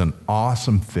 it is an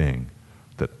awesome thing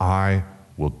that I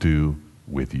will do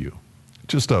with you.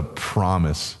 Just a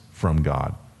promise from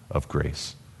God of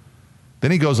grace.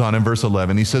 Then he goes on in verse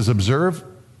 11, he says, observe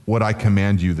what I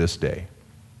command you this day.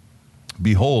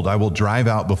 Behold, I will drive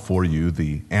out before you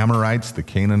the Amorites, the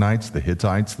Canaanites, the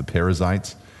Hittites, the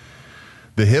Perizzites,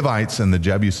 the Hivites, and the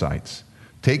Jebusites.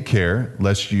 Take care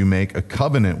lest you make a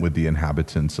covenant with the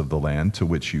inhabitants of the land to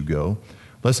which you go,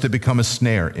 lest it become a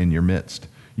snare in your midst.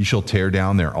 You shall tear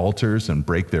down their altars and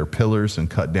break their pillars and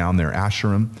cut down their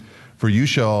Asherim. For you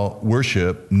shall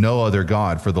worship no other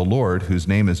God, for the Lord, whose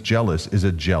name is jealous, is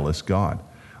a jealous God.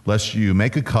 Lest you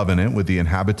make a covenant with the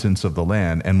inhabitants of the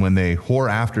land, and when they whore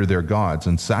after their gods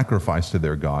and sacrifice to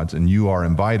their gods, and you are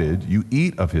invited, you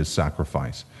eat of his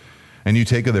sacrifice. And you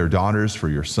take of their daughters for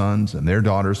your sons, and their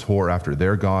daughters whore after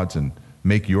their gods, and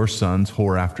make your sons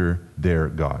whore after their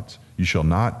gods. You shall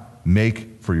not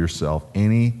make for yourself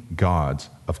any gods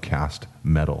of cast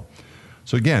metal.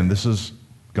 So again, this is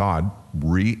God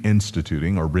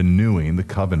reinstituting or renewing the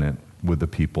covenant with the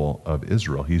people of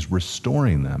Israel. He's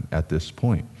restoring them at this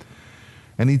point.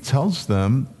 And he tells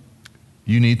them,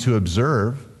 you need to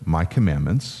observe my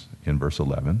commandments in verse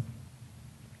 11.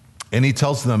 And he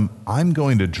tells them, I'm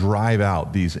going to drive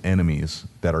out these enemies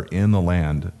that are in the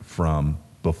land from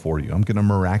before you. I'm going to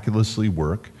miraculously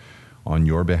work on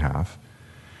your behalf.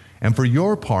 And for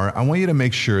your part, I want you to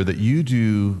make sure that you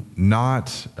do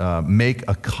not make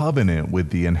a covenant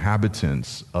with the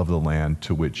inhabitants of the land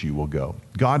to which you will go.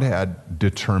 God had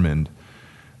determined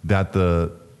that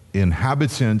the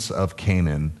inhabitants of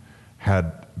Canaan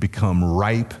had become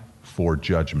ripe for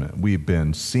judgment. We've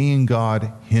been seeing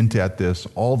God hint at this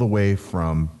all the way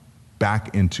from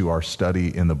back into our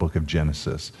study in the book of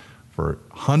Genesis. For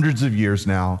hundreds of years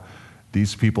now,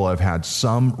 these people have had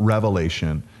some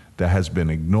revelation that has been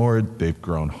ignored. They've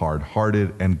grown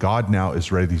hard-hearted, and God now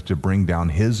is ready to bring down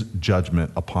his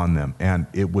judgment upon them. And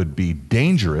it would be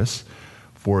dangerous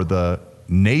for the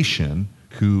nation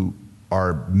who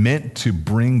are meant to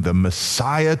bring the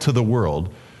Messiah to the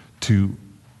world to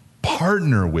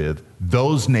partner with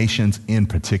those nations in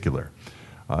particular.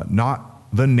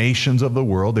 Not the nations of the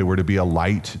world. They were to be a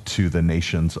light to the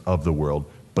nations of the world.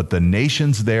 But the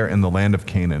nations there in the land of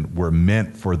Canaan were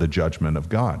meant for the judgment of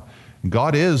God.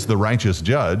 God is the righteous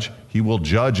judge. He will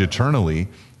judge eternally.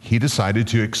 He decided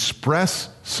to express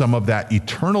some of that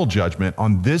eternal judgment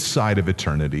on this side of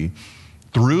eternity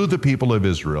through the people of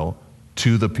Israel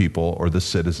to the people or the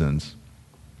citizens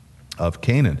of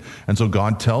Canaan. And so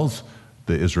God tells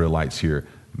the Israelites here,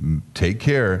 take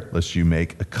care lest you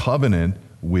make a covenant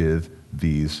with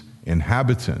these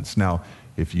inhabitants. Now,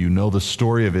 if you know the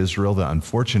story of Israel, the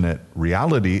unfortunate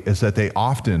reality is that they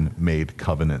often made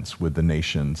covenants with the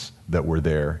nations that were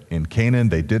there in Canaan.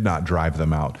 They did not drive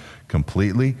them out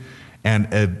completely.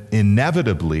 And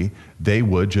inevitably, they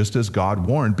would, just as God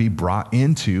warned, be brought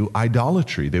into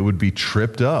idolatry. They would be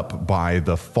tripped up by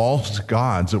the false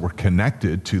gods that were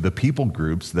connected to the people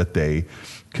groups that they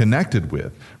connected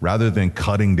with. Rather than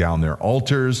cutting down their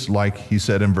altars, like he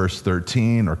said in verse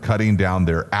 13, or cutting down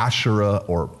their Asherah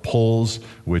or poles,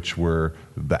 which were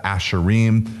the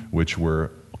Asherim, which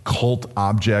were cult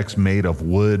objects made of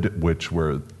wood, which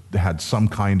had some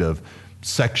kind of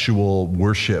sexual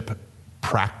worship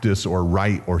practice or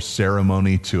rite or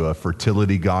ceremony to a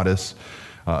fertility goddess.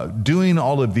 Doing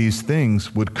all of these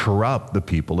things would corrupt the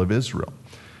people of Israel.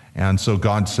 And so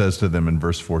God says to them in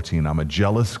verse 14, I'm a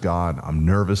jealous God. I'm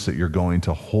nervous that you're going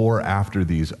to whore after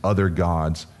these other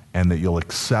gods and that you'll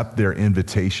accept their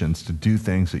invitations to do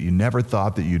things that you never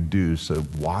thought that you'd do. So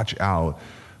watch out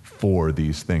for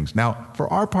these things. Now, for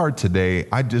our part today,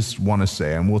 I just want to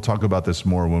say, and we'll talk about this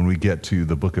more when we get to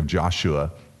the book of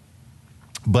Joshua,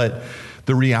 but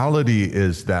the reality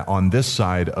is that on this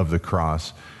side of the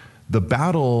cross, the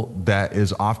battle that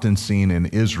is often seen in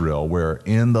Israel, where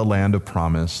in the land of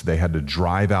promise, they had to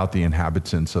drive out the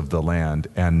inhabitants of the land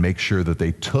and make sure that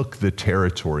they took the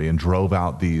territory and drove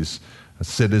out these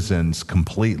citizens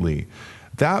completely.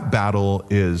 That battle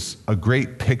is a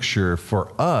great picture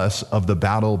for us of the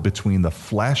battle between the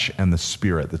flesh and the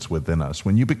spirit that's within us.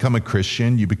 When you become a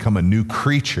Christian, you become a new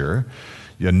creature,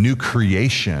 a new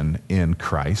creation in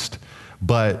Christ,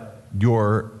 but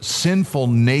your sinful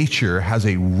nature has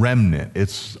a remnant.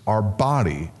 It's our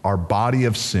body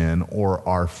of sin, or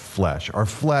our flesh. Our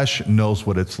flesh knows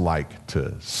what it's like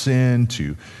to sin,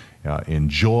 to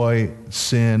enjoy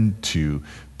sin, to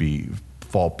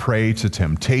fall prey to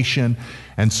temptation.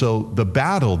 And so the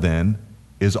battle then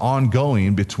is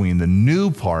ongoing between the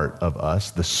new part of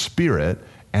us, the spirit,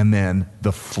 and then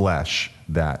the flesh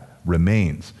that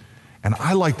remains. And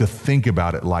I like to think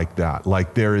about it like that,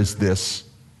 like there is this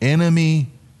enemy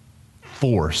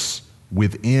force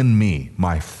within me,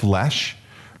 my flesh,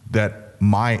 that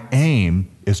my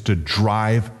aim is to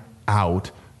drive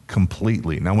out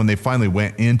completely. Now, when they finally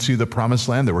went into the promised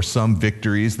land, there were some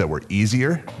victories that were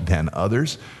easier than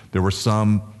others. There were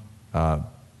some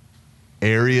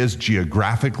areas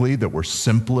geographically that were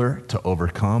simpler to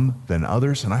overcome than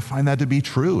others. And I find that to be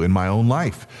true in my own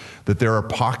life, that there are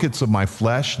pockets of my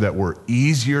flesh that were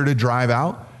easier to drive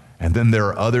out. And then there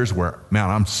are others where, man,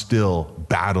 I'm still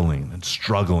battling and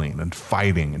struggling and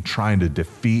fighting and trying to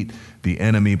defeat the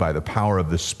enemy by the power of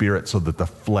the Spirit so that the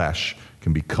flesh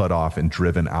can be cut off and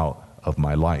driven out of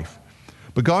my life.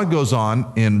 But God goes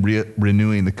on in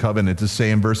renewing the covenant to say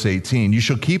in verse 18, you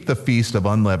shall keep the feast of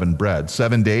unleavened bread.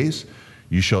 7 days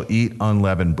you shall eat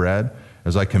unleavened bread,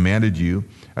 as I commanded you,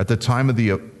 at the time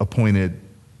appointed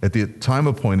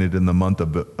in the month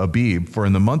of Abib. For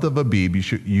in the month of Abib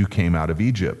you came out of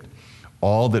Egypt.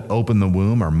 All that open the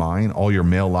womb are mine, all your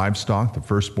male livestock, the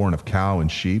firstborn of cow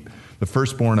and sheep, the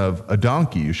firstborn of a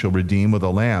donkey you shall redeem with a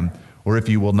lamb, or if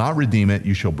you will not redeem it,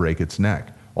 you shall break its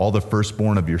neck. All the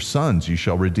firstborn of your sons you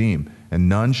shall redeem, and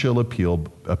none shall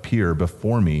appear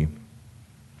before me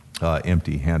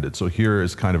empty-handed. So here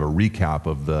is kind of a recap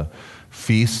of the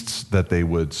feasts that they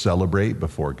would celebrate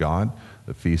before God.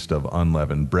 The Feast of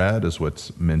Unleavened Bread is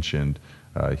what's mentioned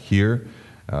here,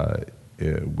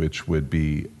 which would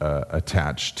be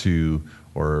attached to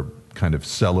or kind of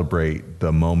celebrate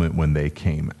the moment when they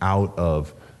came out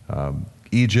of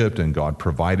Egypt and God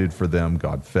provided for them,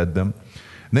 God fed them.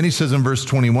 And then he says in verse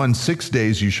 21, 6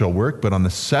 days you shall work, but on the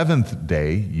seventh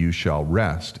day you shall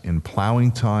rest. In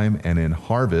plowing time and in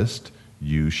harvest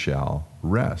you shall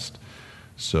rest.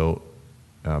 So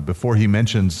before he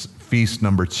mentions feast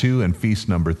number 2 and feast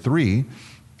number 3,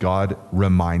 God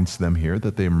reminds them here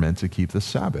that they are meant to keep the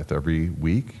Sabbath every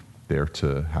week, They're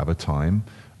to have a time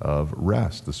of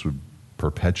rest. This would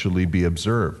perpetually be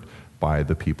observed by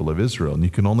the people of Israel. And you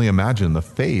can only imagine the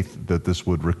faith that this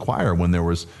would require when there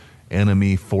was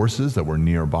enemy forces that were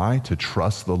nearby to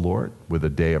trust the Lord with a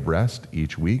day of rest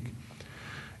each week.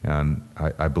 And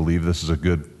I believe this is a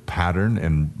good pattern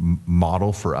and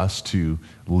model for us to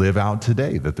live out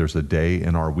today, that there's a day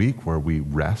in our week where we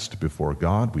rest before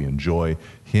God, we enjoy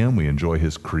Him, we enjoy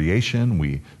His creation,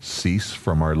 we cease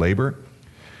from our labor.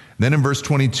 Then in verse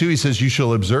 22, he says, you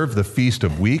shall observe the Feast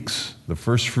of Weeks, the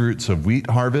first fruits of wheat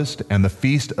harvest, and the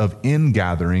Feast of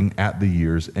Ingathering at the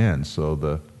year's end. So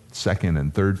the second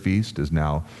and third feast is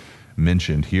now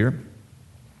mentioned here.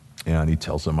 And he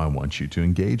tells them, I want you to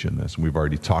engage in this. And we've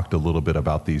already talked a little bit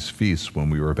about these feasts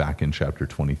when we were back in chapter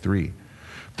 23.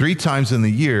 3 times in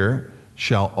the year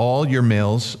shall all your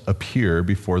males appear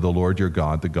before the Lord your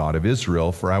God, the God of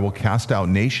Israel, for I will cast out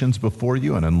nations before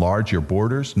you and enlarge your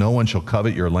borders. No one shall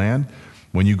covet your land.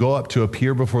 When you go up to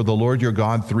appear before the Lord your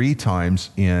God 3 times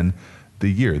in the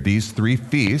year. These 3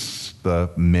 feasts, the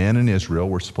men in Israel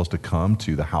were supposed to come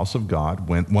to the house of God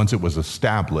once it was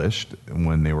established,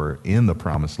 when they were in the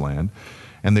promised land,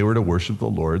 and they were to worship the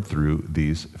Lord through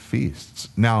these feasts.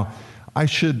 Now, I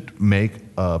should make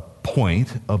a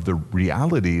point of the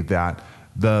reality that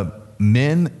the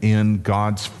men in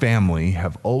God's family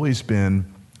have always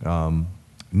been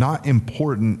not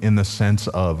important in the sense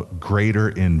of greater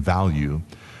in value,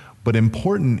 but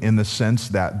important in the sense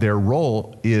that their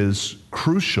role is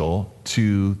crucial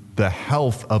to the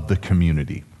health of the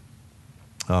community.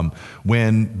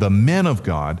 When the men of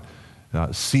God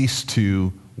cease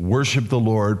to worship the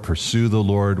Lord, pursue the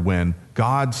Lord, when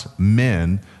God's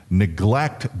men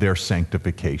neglect their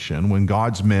sanctification, when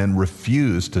God's men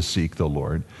refuse to seek the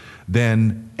Lord,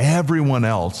 then everyone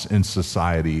else in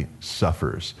society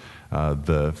suffers.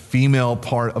 The female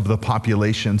part of the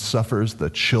population suffers, the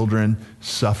children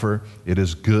suffer. It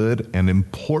is good and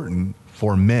important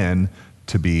for men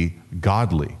to be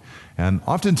godly. And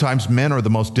oftentimes men are the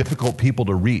most difficult people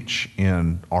to reach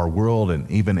in our world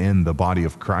and even in the body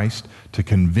of Christ, to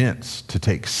convince to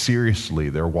take seriously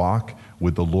their walk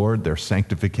with the Lord, their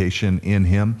sanctification in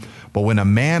Him. But when a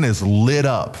man is lit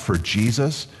up for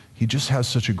Jesus, he just has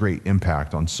such a great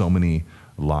impact on so many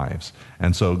lives.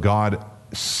 And so God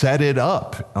set it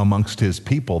up amongst His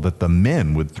people that the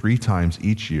men would 3 times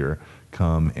each year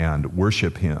come and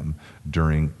worship Him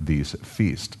during these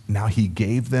feasts. Now, He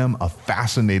gave them a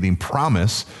fascinating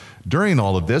promise during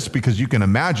all of this, because you can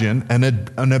imagine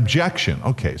an objection.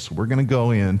 Okay, so we're going to go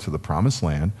into the promised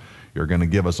land. You're going to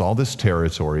give us all this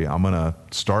territory. I'm going to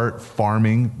start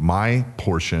farming my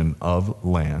portion of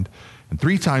land. And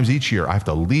 3 times each year, I have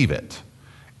to leave it.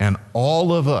 And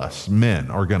all of us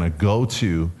men are going to go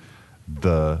to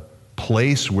the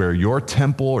place where your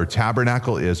temple or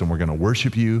tabernacle is, and we're going to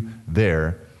worship you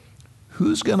there.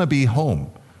 Who's going to be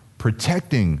home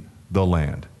protecting the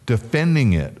land,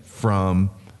 defending it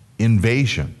from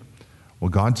invasion? Well,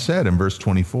 God said in verse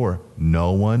 24,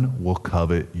 no one will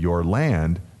covet your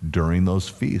land during those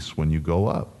feasts when you go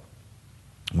up.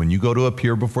 When you go to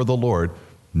appear before the Lord,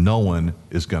 no one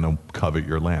is going to covet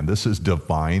your land. This is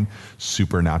divine,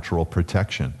 supernatural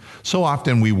protection. So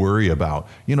often we worry about,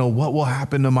 what will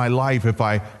happen to my life if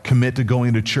I commit to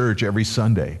going to church every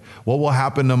Sunday? What will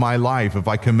happen to my life if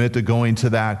I commit to going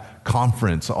to that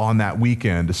conference on that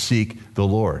weekend to seek the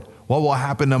Lord? What will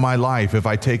happen to my life if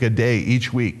I take a day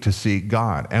each week to seek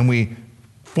God? And we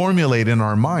formulate in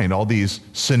our mind all these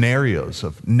scenarios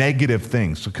of negative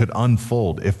things that could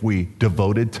unfold if we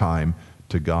devoted time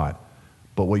to God.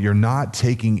 But what you're not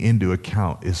taking into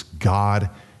account is God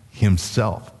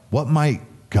Himself. What might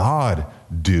God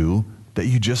do that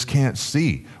you just can't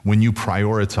see when you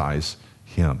prioritize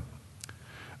Him?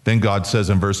 Then God says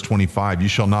in verse 25, you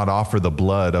shall not offer the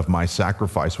blood of my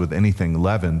sacrifice with anything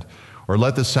leavened, or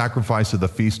let the sacrifice of the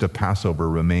feast of Passover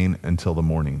remain until the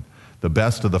morning. The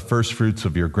best of the first fruits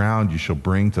of your ground you shall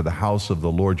bring to the house of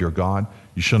the Lord your God.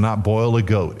 You shall not boil a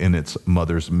goat in its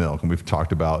mother's milk. And we've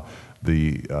talked about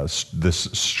this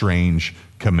strange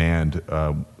command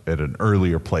at an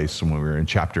earlier place when we were in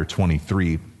chapter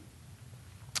 23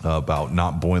 about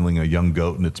not boiling a young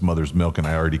goat in its mother's milk. And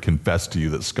I already confessed to you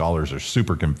that scholars are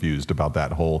super confused about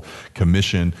that whole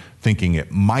commission, thinking it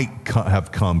might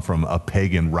have come from a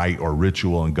pagan rite or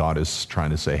ritual, and God is trying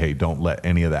to say, hey, don't let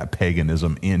any of that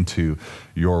paganism into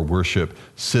your worship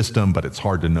system, but it's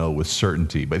hard to know with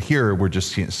certainty. But here we're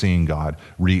just seeing God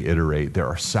reiterate, there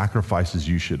are sacrifices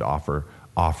you should offer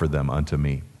them unto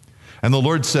me. And the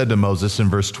Lord said to Moses in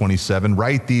verse 27,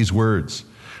 write these words,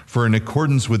 for in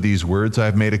accordance with these words I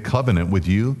have made a covenant with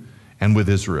you and with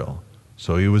Israel.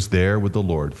 So he was there with the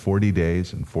Lord 40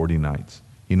 days and 40 nights.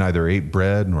 He neither ate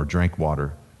bread nor drank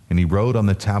water, and he wrote on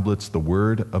the tablets the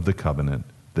word of the covenant,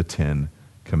 the 10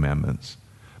 Commandments.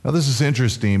 Now this is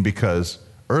interesting because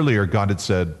earlier God had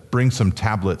said, bring some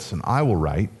tablets and I will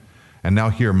write. And now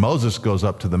here Moses goes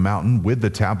up to the mountain with the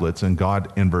tablets, and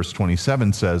God in verse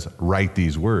 27 says, write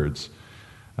these words.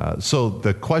 So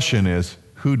the question is,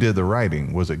 who did the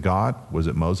writing? Was it God? Was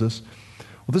it Moses?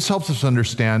 Well, this helps us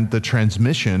understand the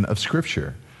transmission of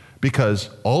Scripture, because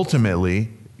ultimately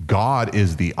God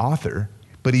is the author,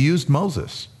 but he used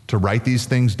Moses to write these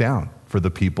things down for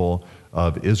the people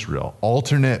of Israel.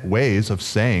 Alternate ways of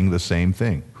saying the same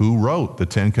thing. Who wrote the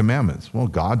 10 Commandments? Well,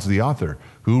 God's the author.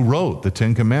 Who wrote the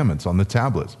 10 Commandments on the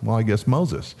tablets? Well, I guess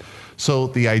Moses. So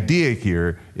the idea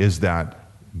here is that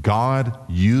God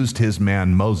used his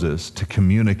man Moses to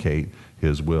communicate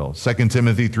his will. 2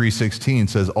 Timothy 3:16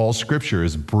 says, all Scripture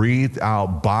is breathed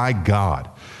out by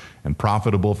God and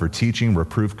profitable for teaching,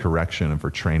 reproof, correction, and for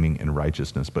training in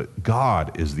righteousness. But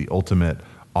God is the ultimate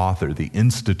author, the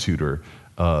institutor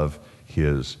of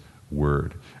his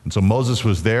word. And so Moses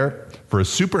was there for a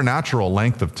supernatural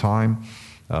length of time.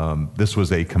 This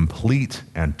was a complete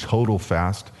and total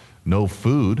fast, no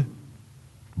food,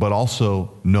 but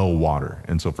also no water.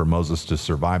 And so for Moses to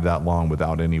survive that long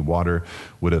without any water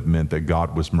would have meant that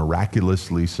God was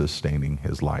miraculously sustaining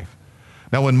his life.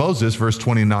 Now when Moses, verse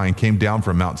 29, came down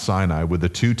from Mount Sinai with the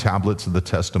 2 tablets of the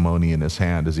testimony in his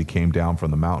hand as he came down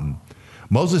from the mountain,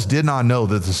 Moses did not know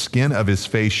that the skin of his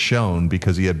face shone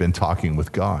because he had been talking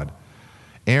with God.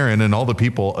 Aaron and all the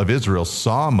people of Israel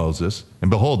saw Moses, and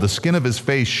behold, the skin of his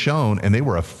face shone, and they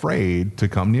were afraid to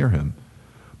come near him.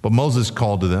 But Moses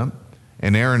called to them,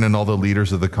 and Aaron and all the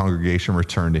leaders of the congregation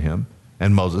returned to him,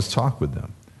 and Moses talked with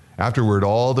them. Afterward,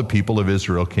 all the people of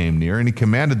Israel came near, and he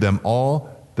commanded them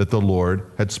all that the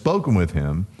Lord had spoken with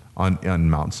him on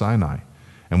Mount Sinai.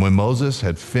 And when Moses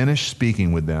had finished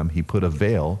speaking with them, he put a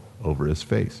veil over his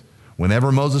face.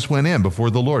 Whenever Moses went in before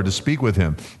the Lord to speak with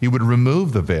him, he would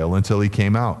remove the veil until he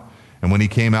came out. And when he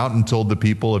came out and told the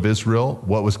people of Israel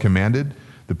what was commanded,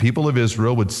 the people of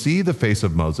Israel would see the face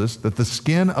of Moses, that the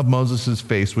skin of Moses'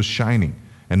 face was shining.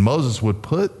 And Moses would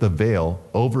put the veil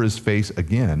over his face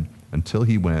again until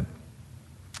he went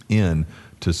in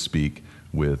to speak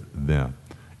with them.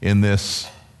 In this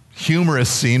humorous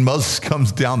scene, Moses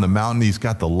comes down the mountain. He's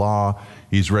got the law.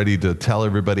 He's ready to tell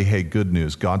everybody, hey, good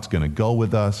news. God's going to go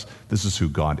with us. This is who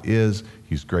God is.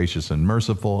 He's gracious and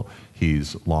merciful.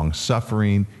 He's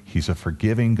long-suffering. He's a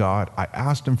forgiving God. I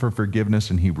asked him for forgiveness,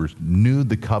 and he renewed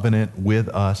the covenant with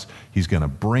us. He's going to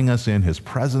bring us in. His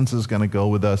presence is going to go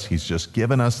with us. He's just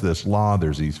given us this law.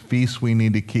 There's these feasts we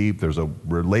need to keep. There's a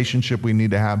relationship we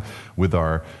need to have with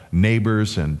our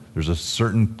neighbors, and there's a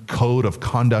certain code of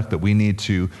conduct that we need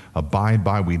to abide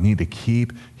by. We need to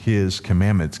keep his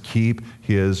commandments, keep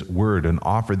his word, and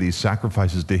offer these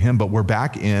sacrifices to him. But we're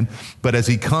back in. But as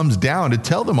he comes down to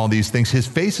tell them all these things, his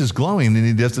face is glowing, and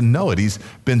he doesn't know it. He's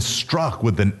been struck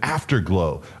with an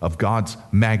afterglow of God's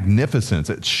magnificence.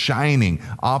 It's shining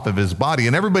off of his body.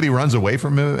 And everybody runs away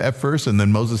from him at first, and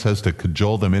then Moses has to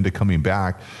cajole them into coming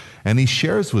back. And he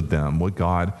shares with them what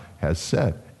God has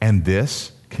said. And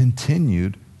this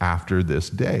continued after this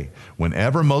day.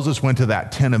 Whenever Moses went to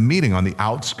that tent of meeting on the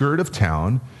outskirt of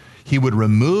town, he would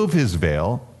remove his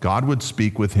veil. God would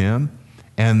speak with him.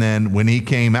 And then when he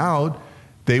came out,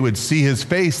 they would see his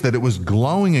face, that it was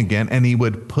glowing again, and he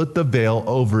would put the veil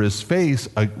over his face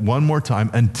one more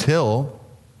time until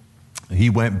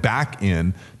he went back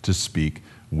in to speak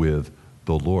with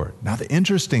the Lord. Now, the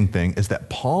interesting thing is that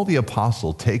Paul the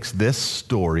Apostle takes this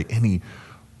story and he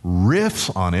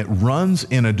riffs on it, runs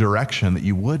in a direction that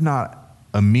you would not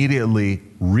immediately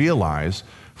realize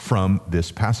from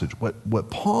this passage. What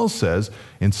Paul says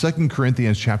in 2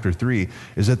 Corinthians chapter 3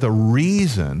 is that the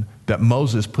reason that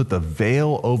Moses put the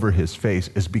veil over his face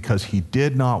is because he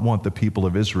did not want the people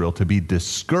of Israel to be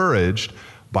discouraged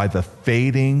by the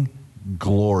fading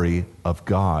glory of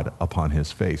God upon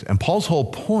his face. And Paul's whole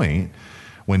point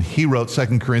when he wrote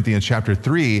 2 Corinthians chapter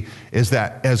 3 is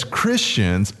that as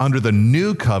Christians under the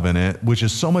new covenant, which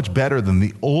is so much better than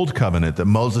the old covenant that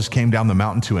Moses came down the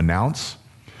mountain to announce,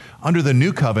 under the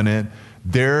new covenant,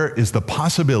 there is the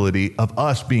possibility of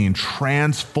us being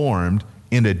transformed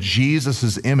into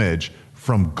Jesus' image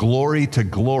from glory to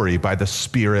glory by the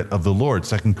Spirit of the Lord,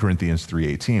 2 Corinthians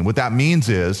 3:18. What that means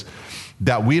is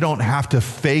that we don't have to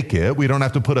fake it. We don't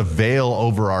have to put a veil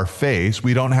over our face.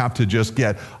 We don't have to just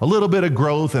get a little bit of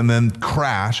growth and then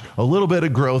crash, a little bit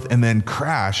of growth and then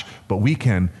crash, but we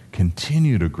can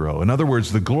continue to grow. In other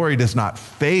words, the glory does not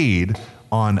fade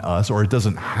on us, or it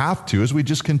doesn't have to, as we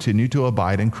just continue to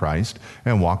abide in Christ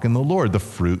and walk in the Lord. The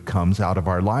fruit comes out of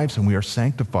our lives and we are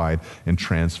sanctified and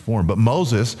transformed. But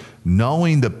Moses,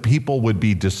 knowing that people would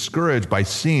be discouraged by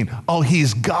seeing, oh,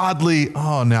 he's godly,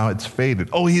 oh, now it's faded.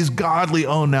 Oh, he's godly,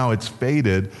 oh, now it's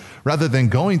faded. Rather than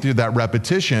going through that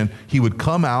repetition, he would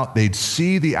come out, they'd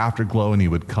see the afterglow, and he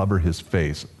would cover his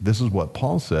face. This is what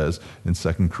Paul says in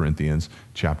 2 Corinthians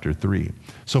chapter 3.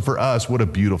 So for us, what a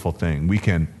beautiful thing. We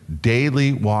can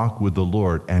daily walk with the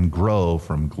Lord and grow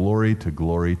from glory to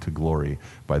glory to glory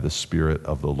by the Spirit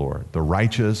of the Lord. The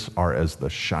righteous are as the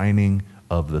shining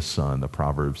of the sun, the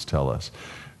Proverbs tell us,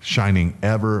 shining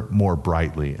ever more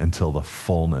brightly until the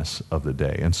fullness of the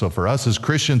day. And so for us as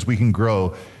Christians, we can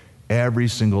grow every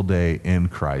single day in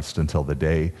Christ until the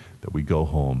day that we go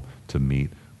home to meet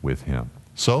with him.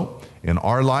 So in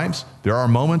our lives, there are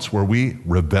moments where we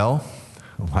rebel,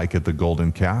 like at the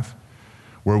golden calf,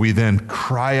 where we then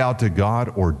cry out to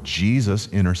God, or Jesus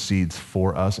intercedes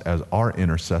for us as our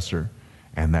intercessor,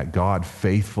 and that God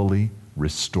faithfully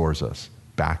restores us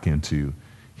back into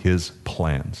his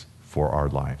plans for our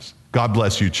lives. God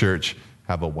bless you, church.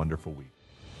 Have a wonderful week.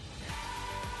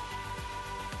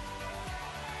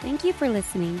 Thank you for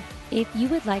listening. If you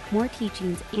would like more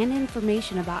teachings and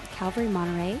information about Calvary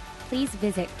Monterey, please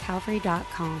visit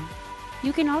calvary.com.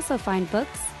 You can also find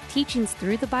books, teachings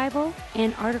through the Bible,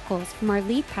 and articles from our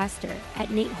lead pastor at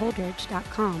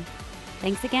nateholdridge.com.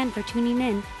 Thanks again for tuning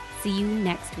in. See you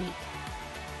next week.